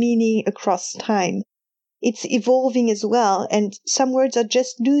same meaning across time. It's evolving as well, and some words are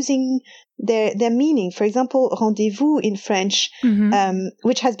just losing their meaning. For example, rendezvous in French,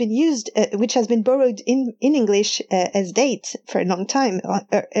 which has been borrowed in English as date for a long time.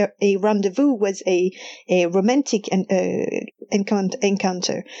 A rendezvous was a romantic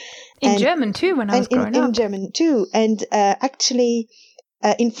encounter. In German too, when I was growing up. In German too, and actually,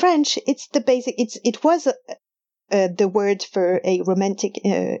 in French, it's the basic. It was the word for a romantic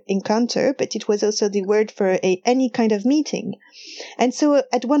encounter, but it was also the word for any kind of meeting. And so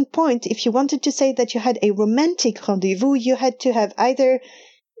at one point, if you wanted to say that you had a romantic rendezvous, you had to have either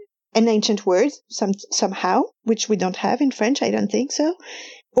an ancient word somehow, which we don't have in French, I don't think so,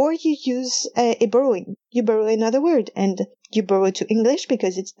 or you use a borrowing. You borrow another word, and you borrow to English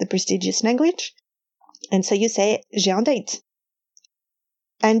because it's the prestigious language. And so you say, j'ai un date.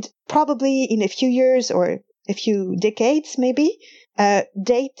 And probably in a few years or a few decades, maybe,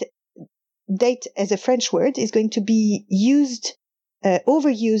 date as a French word is going to be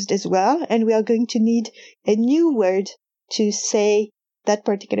overused as well, and we are going to need a new word to say that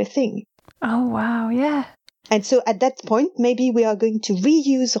particular thing. Oh, wow, yeah. And so at that point, maybe we are going to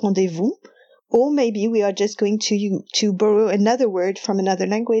reuse rendezvous, or maybe we are just going to borrow another word from another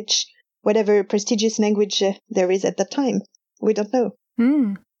language, whatever prestigious language there is at that time. We don't know.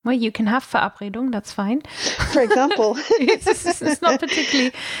 Well, you can have Verabredung, that's fine. For example. it's not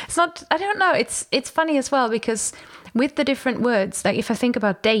particularly, I don't know, it's funny as well, because with the different words, like if I think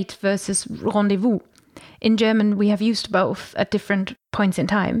about date versus rendezvous, in German we have used both at different points in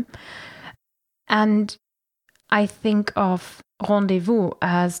time. And I think of rendezvous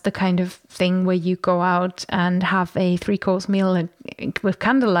as the kind of thing where you go out and have a 3-course meal with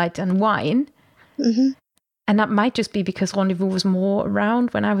candlelight and wine. Mm-hmm. And that might just be because rendezvous was more around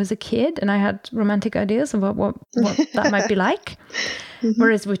when I was a kid and I had romantic ideas about what that might be like. Mm-hmm.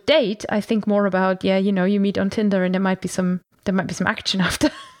 Whereas with date, I think more about, you meet on Tinder and there might be some action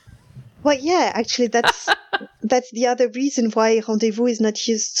after. Well, yeah, actually, that's the other reason why rendezvous is not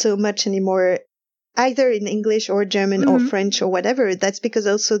used so much anymore, either in English or German or French or whatever. That's because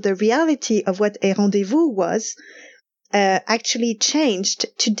also the reality of what a rendezvous was actually changed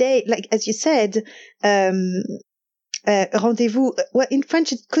today. Like, as you said, rendezvous, well, in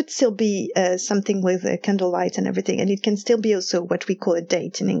French, it could still be something with a candlelight and everything, and it can still be also what we call a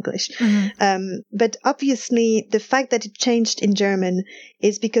date in English. Mm-hmm. But obviously, the fact that it changed in German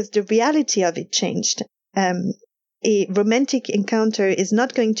is because the reality of it changed. A romantic encounter is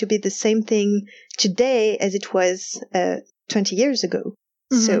not going to be the same thing today as it was 20 years ago.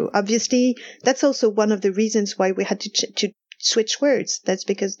 Mm-hmm. So obviously, that's also one of the reasons why we had to switch words. That's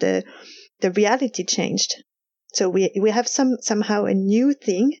because the reality changed. So we have somehow a new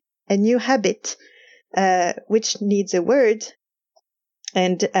thing, a new habit, which needs a word.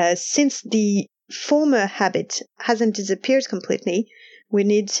 And since the former habit hasn't disappeared completely, we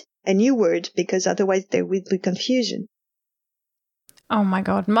need a new word because otherwise there will be confusion. Oh my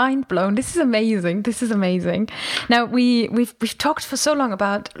God, mind blown. This is amazing. Now, we've talked for so long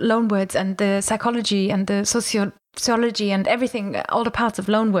about loanwords and the psychology and the sociology and everything, all the parts of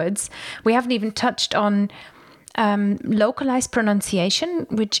loanwords. We haven't even touched on localized pronunciation,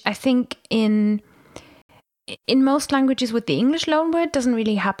 which I think in most languages with the English loanword doesn't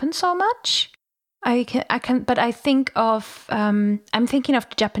really happen so much. But I think of, I'm thinking of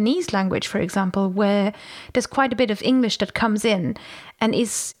the Japanese language, for example, where there's quite a bit of English that comes in and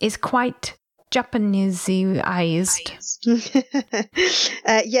is quite Japanesized.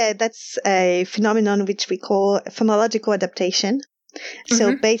 Yeah, that's a phenomenon which we call phonological adaptation.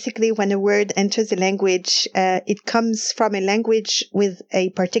 So basically, when a word enters a language, it comes from a language with a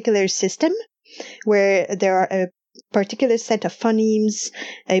particular system where there are a particular set of phonemes,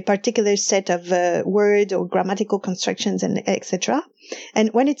 a particular set of word or grammatical constructions, and etc.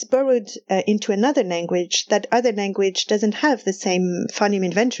 And when it's borrowed into another language, that other language doesn't have the same phoneme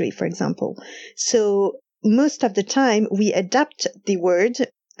inventory, for example. So most of the time, we adapt the word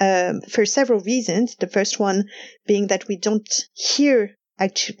for several reasons. The first one being that we don't hear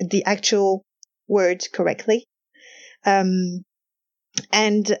the actual word correctly.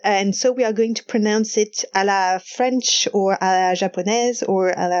 And so we are going to pronounce it à la French or à la japonaise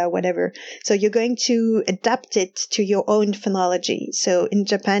or à la whatever. So you're going to adapt it to your own phonology. So in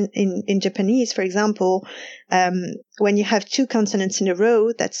Japanese, for example, when you have two consonants in a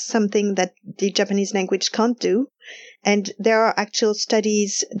row, that's something that the Japanese language can't do. And there are actual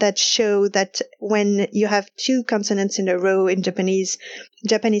studies that show that when you have two consonants in a row in Japanese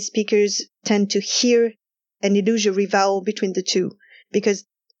speakers tend to hear an illusory vowel between the two, because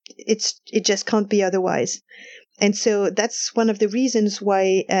it just can't be otherwise. And so that's one of the reasons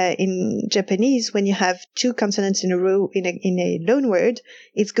why in Japanese, when you have two consonants in a row in a loan word,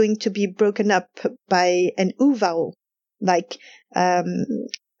 it's going to be broken up by an u vowel, like I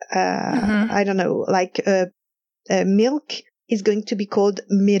don't know, like milk is going to be called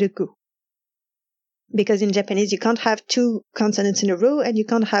miruku, because in Japanese you can't have two consonants in a row and you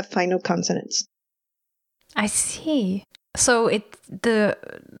can't have final consonants. I see. So the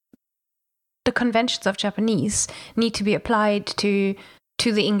conventions of Japanese need to be applied to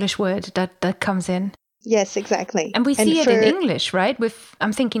the English word that comes in. Yes, exactly. And we see it in English, right?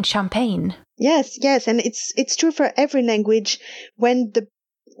 I'm thinking champagne. Yes, and it's true for every language when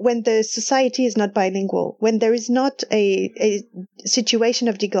the society is not bilingual, when there is not a situation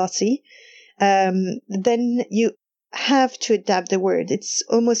of diglossy, then you have to adapt the word. It's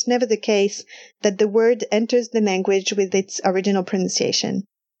almost never the case that the word enters the language with its original pronunciation.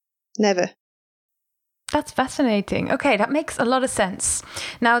 Never. That's fascinating. Okay, that makes a lot of sense.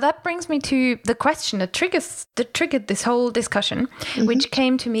 Now that brings me to the question that triggered this whole discussion, which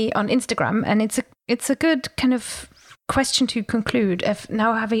came to me on Instagram, and it's a good kind of question to conclude. If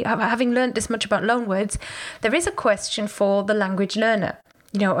now having learned this much about loanwords, there is a question for the language learner,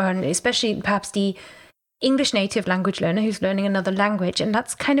 and especially perhaps the English native language learner who's learning another language, and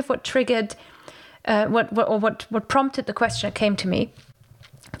that's kind of what triggered, what prompted the question that came to me,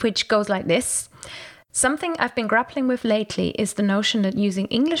 which goes like this. Something I've been grappling with lately is the notion that using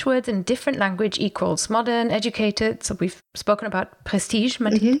English words in a different language equals modern, educated. So we've spoken about prestige,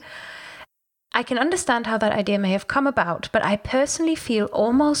 Mathilde. I can understand how that idea may have come about, but I personally feel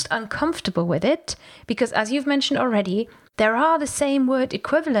almost uncomfortable with it because, as you've mentioned already, there are the same word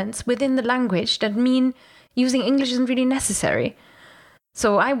equivalents within the language that mean using English isn't really necessary.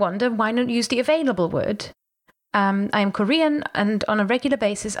 So I wonder, why not use the available word? I'm Korean, and on a regular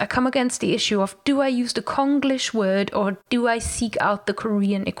basis, I come against the issue of, do I use the Konglish word or do I seek out the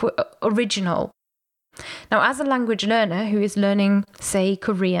Korean original? Now, as a language learner who is learning, say,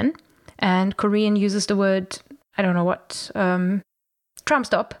 Korean, and Korean uses the word, I don't know what, tram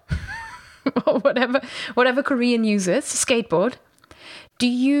stop, or whatever Korean uses, skateboard,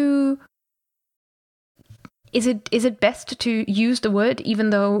 Is it best to use the word even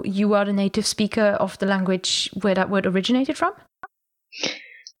though you are the native speaker of the language where that word originated from?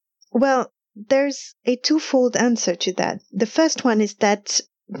 Well, there's a twofold answer to that. The first one is that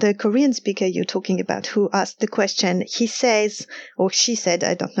the Korean speaker you're talking about who asked the question, he says, or she said,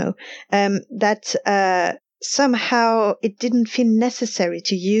 I don't know, that somehow it didn't feel necessary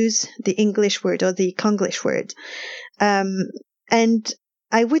to use the English word or the Konglish word. And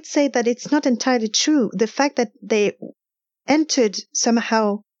I would say that it's not entirely true. The fact that they entered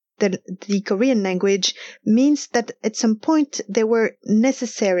somehow the Korean language means that at some point they were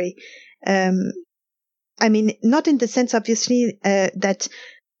necessary. I mean, not in the sense, obviously, that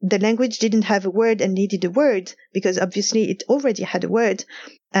the language didn't have a word and needed a word, because obviously it already had a word.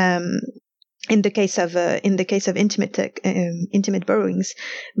 In the case of intimate borrowings,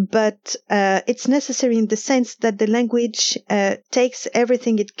 but it's necessary in the sense that the language takes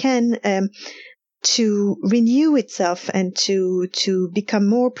everything it can to renew itself and to become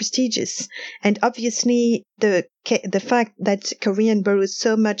more prestigious. And obviously, the fact that Korean borrows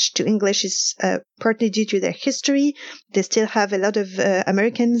so much to English is partly due to their history. They still have a lot of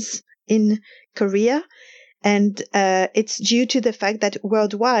Americans in Korea. And it's due to the fact that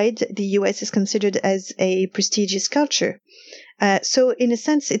worldwide, the US is considered as a prestigious culture. So in a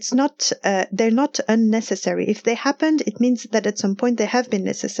sense, it's not, they're not unnecessary. If they happened, it means that at some point they have been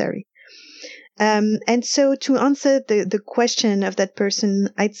necessary. And so to answer the question of that person,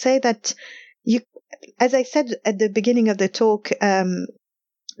 I'd say that as I said at the beginning of the talk,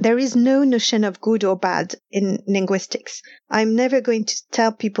 there is no notion of good or bad in linguistics. I'm never going to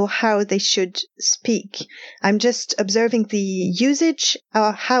tell people how they should speak. I'm just observing the usage,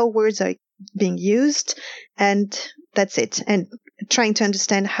 how words are being used, and that's it. And trying to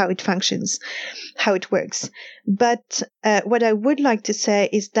understand how it functions, how it works. But what I would like to say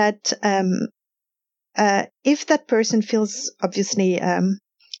is that if that person feels obviously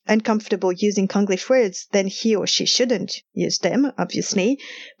uncomfortable using Konglish words, then he or she shouldn't use them, obviously.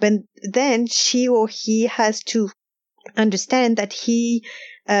 But then she or he has to understand that he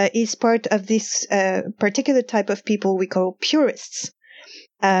is part of this particular type of people we call purists.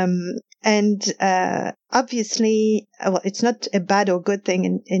 Obviously, well, it's not a bad or good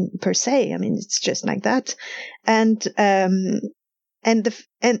thing in per se. I mean, it's just like that.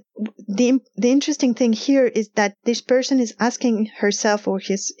 The interesting thing here is that this person is asking herself or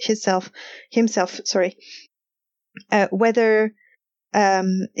himself, whether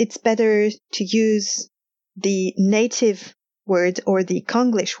it's better to use the native word or the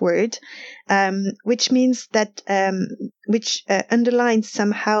Konglish word, which means that which underlines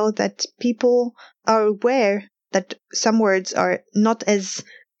somehow that people are aware that some words are not as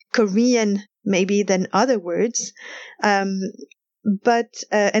Korean maybe than other words. But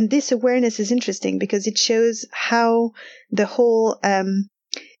this awareness is interesting because it shows how the whole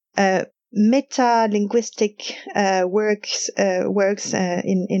meta-linguistic works in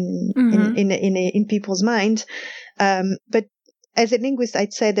people's mind. But as a linguist,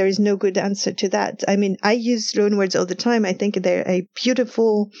 I'd say there is no good answer to that. I mean, I use loanwords all the time. I think they're a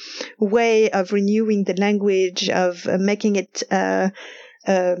beautiful way of renewing the language, of making it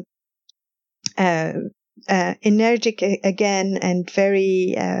energetic again and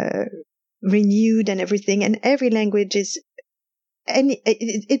very renewed and everything. And every language is, and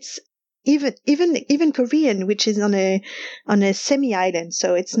it's even Korean, which is on a semi-island,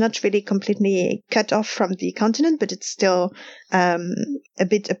 so it's not really completely cut off from the continent, but it's still a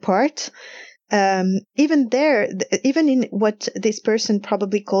bit apart. Even there, even in what this person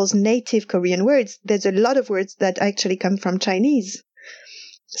probably calls native Korean words, there's a lot of words that actually come from Chinese.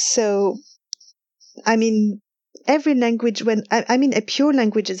 So, I mean, every language, a pure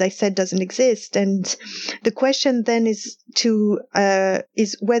language, as I said, doesn't exist. And the question then is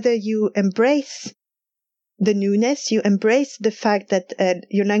whether you embrace the newness, you embrace the fact that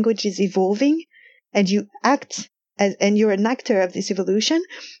your language is evolving and you act and you're an actor of this evolution,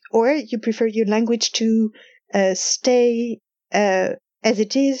 or you prefer your language to stay as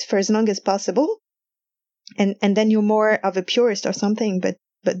it is for as long as possible. And then you're more of a purist or something, but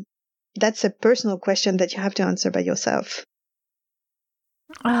that's a personal question that you have to answer by yourself.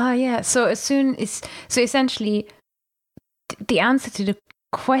 Yeah. So essentially, the answer to the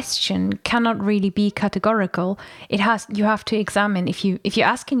question cannot really be categorical. You have to examine. If you're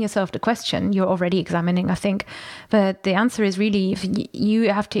asking yourself the question, you're already examining, I think. But the answer is really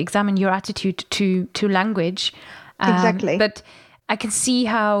you have to examine your attitude to language. Exactly. But I can see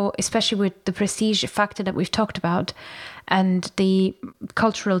how, especially with the prestige factor that we've talked about, and the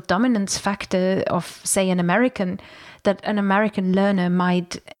cultural dominance factor of, say, that an American learner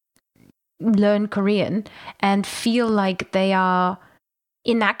might learn Korean and feel like they are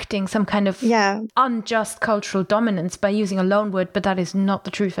enacting some kind of unjust cultural dominance by using a loanword, but that is not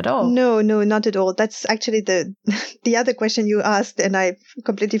the truth at all. No, not at all. That's actually the other question you asked, and I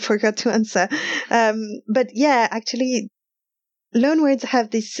completely forgot to answer. But yeah, actually, loanwords have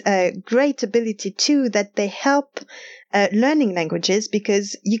this great ability too, that they help learning languages,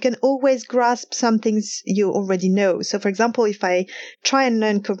 because you can always grasp some things you already know. So, for example, if I try and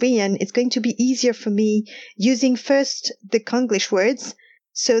learn Korean, it's going to be easier for me using first the Konglish words,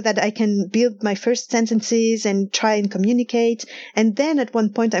 so that I can build my first sentences and try and communicate. And then at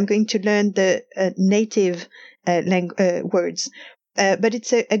one point, I'm going to learn the native words. But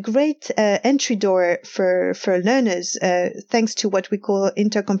it's a great entry door for learners, thanks to what we call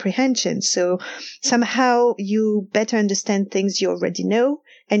intercomprehension. So somehow you better understand things you already know,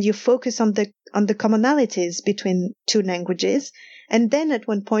 and you focus on the commonalities between two languages. And then at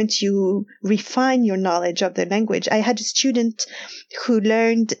one point you refine your knowledge of the language. I had a student who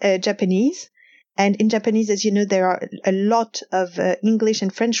learned Japanese, and in Japanese, as you know, there are a lot of English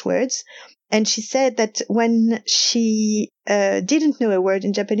and French words. And she said that when she didn't know a word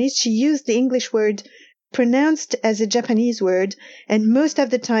in Japanese, she used the English word pronounced as a Japanese word, and most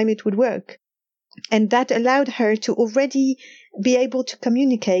of the time it would work. And that allowed her to already be able to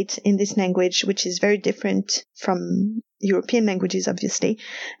communicate in this language, which is very different from European languages, obviously.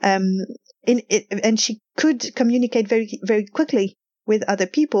 And she could communicate very, very quickly with other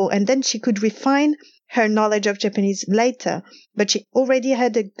people, and then she could refine her knowledge of Japanese later, but she already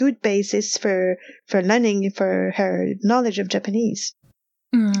had a good basis for learning, for her knowledge of Japanese.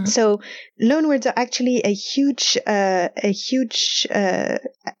 So loanwords are actually a huge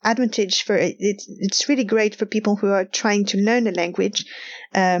advantage for it. It's really great for people who are trying to learn a language,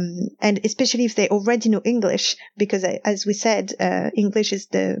 and especially if they already know English, because as we said, English is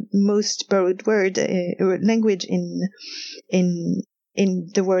the most borrowed language in in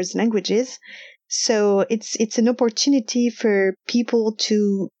the world's languages. So it's an opportunity for people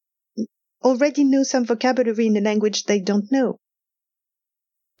to already know some vocabulary in a language they don't know.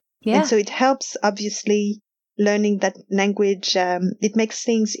 Yeah. And so it helps, obviously, learning that language. It makes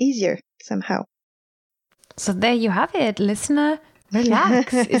things easier somehow. So there you have it, listener.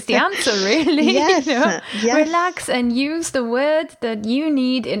 Relax is the answer, really. Yes, yes. Relax and use the words that you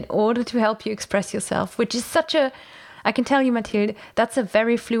need in order to help you express yourself, which is I can tell you, Mathilde, that's a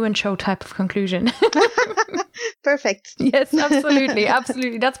very Fluent Show type of conclusion. Perfect. Yes, absolutely,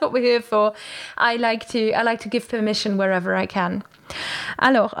 absolutely. That's what we're here for. I like to give permission wherever I can.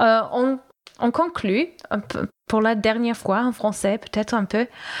 Alors, on conclut pour la dernière fois en français, peut-être un peu.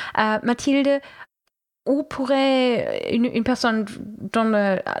 Mathilde, où pourrait une personne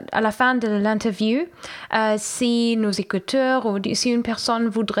à la fin de l'interview, si nos écouteurs ou si une personne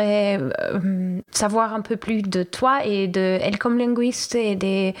voudrait savoir un peu plus de toi et de elle comme linguiste et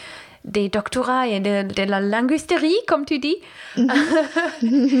des doctorats et de la linguisterie, comme tu dis,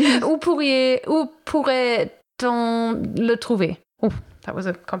 où pourrait-on le trouver? Oh, that was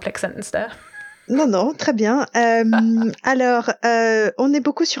a complex sentence there. Non, très bien. Alors, on est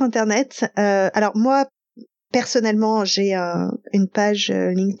beaucoup sur Internet. Alors moi, personnellement, j'ai une page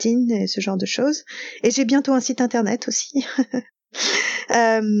LinkedIn et ce genre de choses. Et j'ai bientôt un site Internet aussi.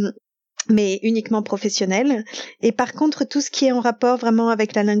 Mais uniquement professionnel. Et par contre, tout ce qui est en rapport vraiment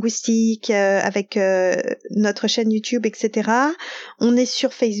avec la linguistique, avec notre chaîne YouTube, etc., on est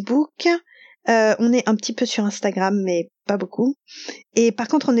sur Facebook. On est un petit peu sur Instagram, mais pas beaucoup. Et par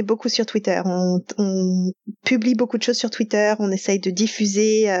contre, on est beaucoup sur Twitter. On publie beaucoup de choses sur Twitter. On essaye de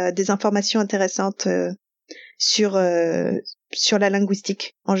diffuser des informations intéressantes sur la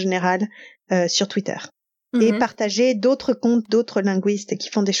linguistique en général sur Twitter. Et partager d'autres comptes, d'autres linguistes qui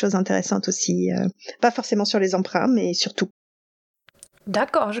font des choses intéressantes aussi. Pas forcément sur les emprunts, mais surtout.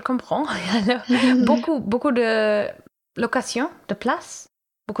 D'accord, je comprends. Alors, beaucoup de locations, de places,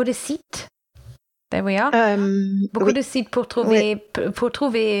 beaucoup de sites. There we are. Beaucoup de sites pour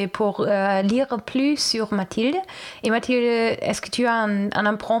lire plus sur Mathilde. Et Mathilde, est-ce que tu as un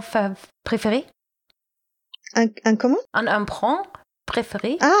emprunt préféré? Un comment? Un emprunt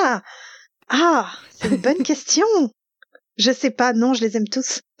préféré? Ah, c'est une bonne question. Je sais pas, non, je les aime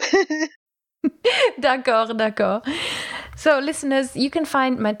tous. D'accord. So, listeners, you can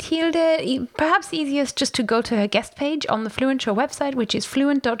find Mathilde, perhaps easiest just to go to her guest page on the Fluent Show website, which is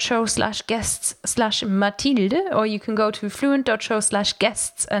fluent.show/guests/Mathilde, or you can go to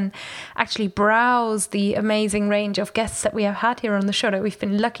fluent.show/guests and actually browse the amazing range of guests that we have had here on the show that we've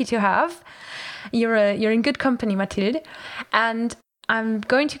been lucky to have. You're in good company, Mathilde. And I'm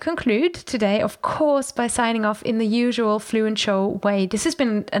going to conclude today, of course, by signing off in the usual Fluent Show way. This has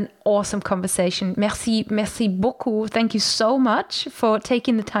been an awesome conversation. Merci beaucoup. Thank you so much for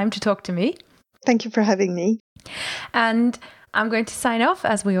taking the time to talk to me. Thank you for having me. And I'm going to sign off,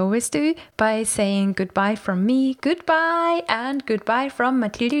 as we always do, by saying goodbye from me, goodbye, and goodbye from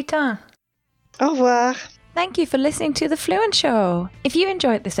Mathilde Hutin. Au revoir. Thank you for listening to The Fluent Show. If you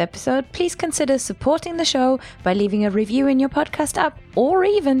enjoyed this episode, please consider supporting the show by leaving a review in your podcast app or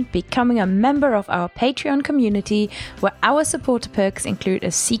even becoming a member of our Patreon community, where our supporter perks include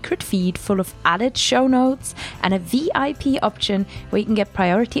a secret feed full of added show notes and a VIP option where you can get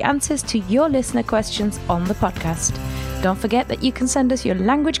priority answers to your listener questions on the podcast. Don't forget that you can send us your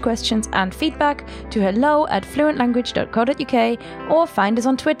language questions and feedback to hello@fluentlanguage.co.uk or find us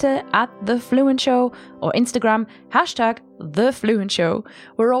on Twitter @TheFluentShow or Instagram #TheFluentShow.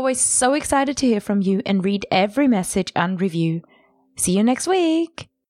 We're always so excited to hear from you and read every message and review. See you next week.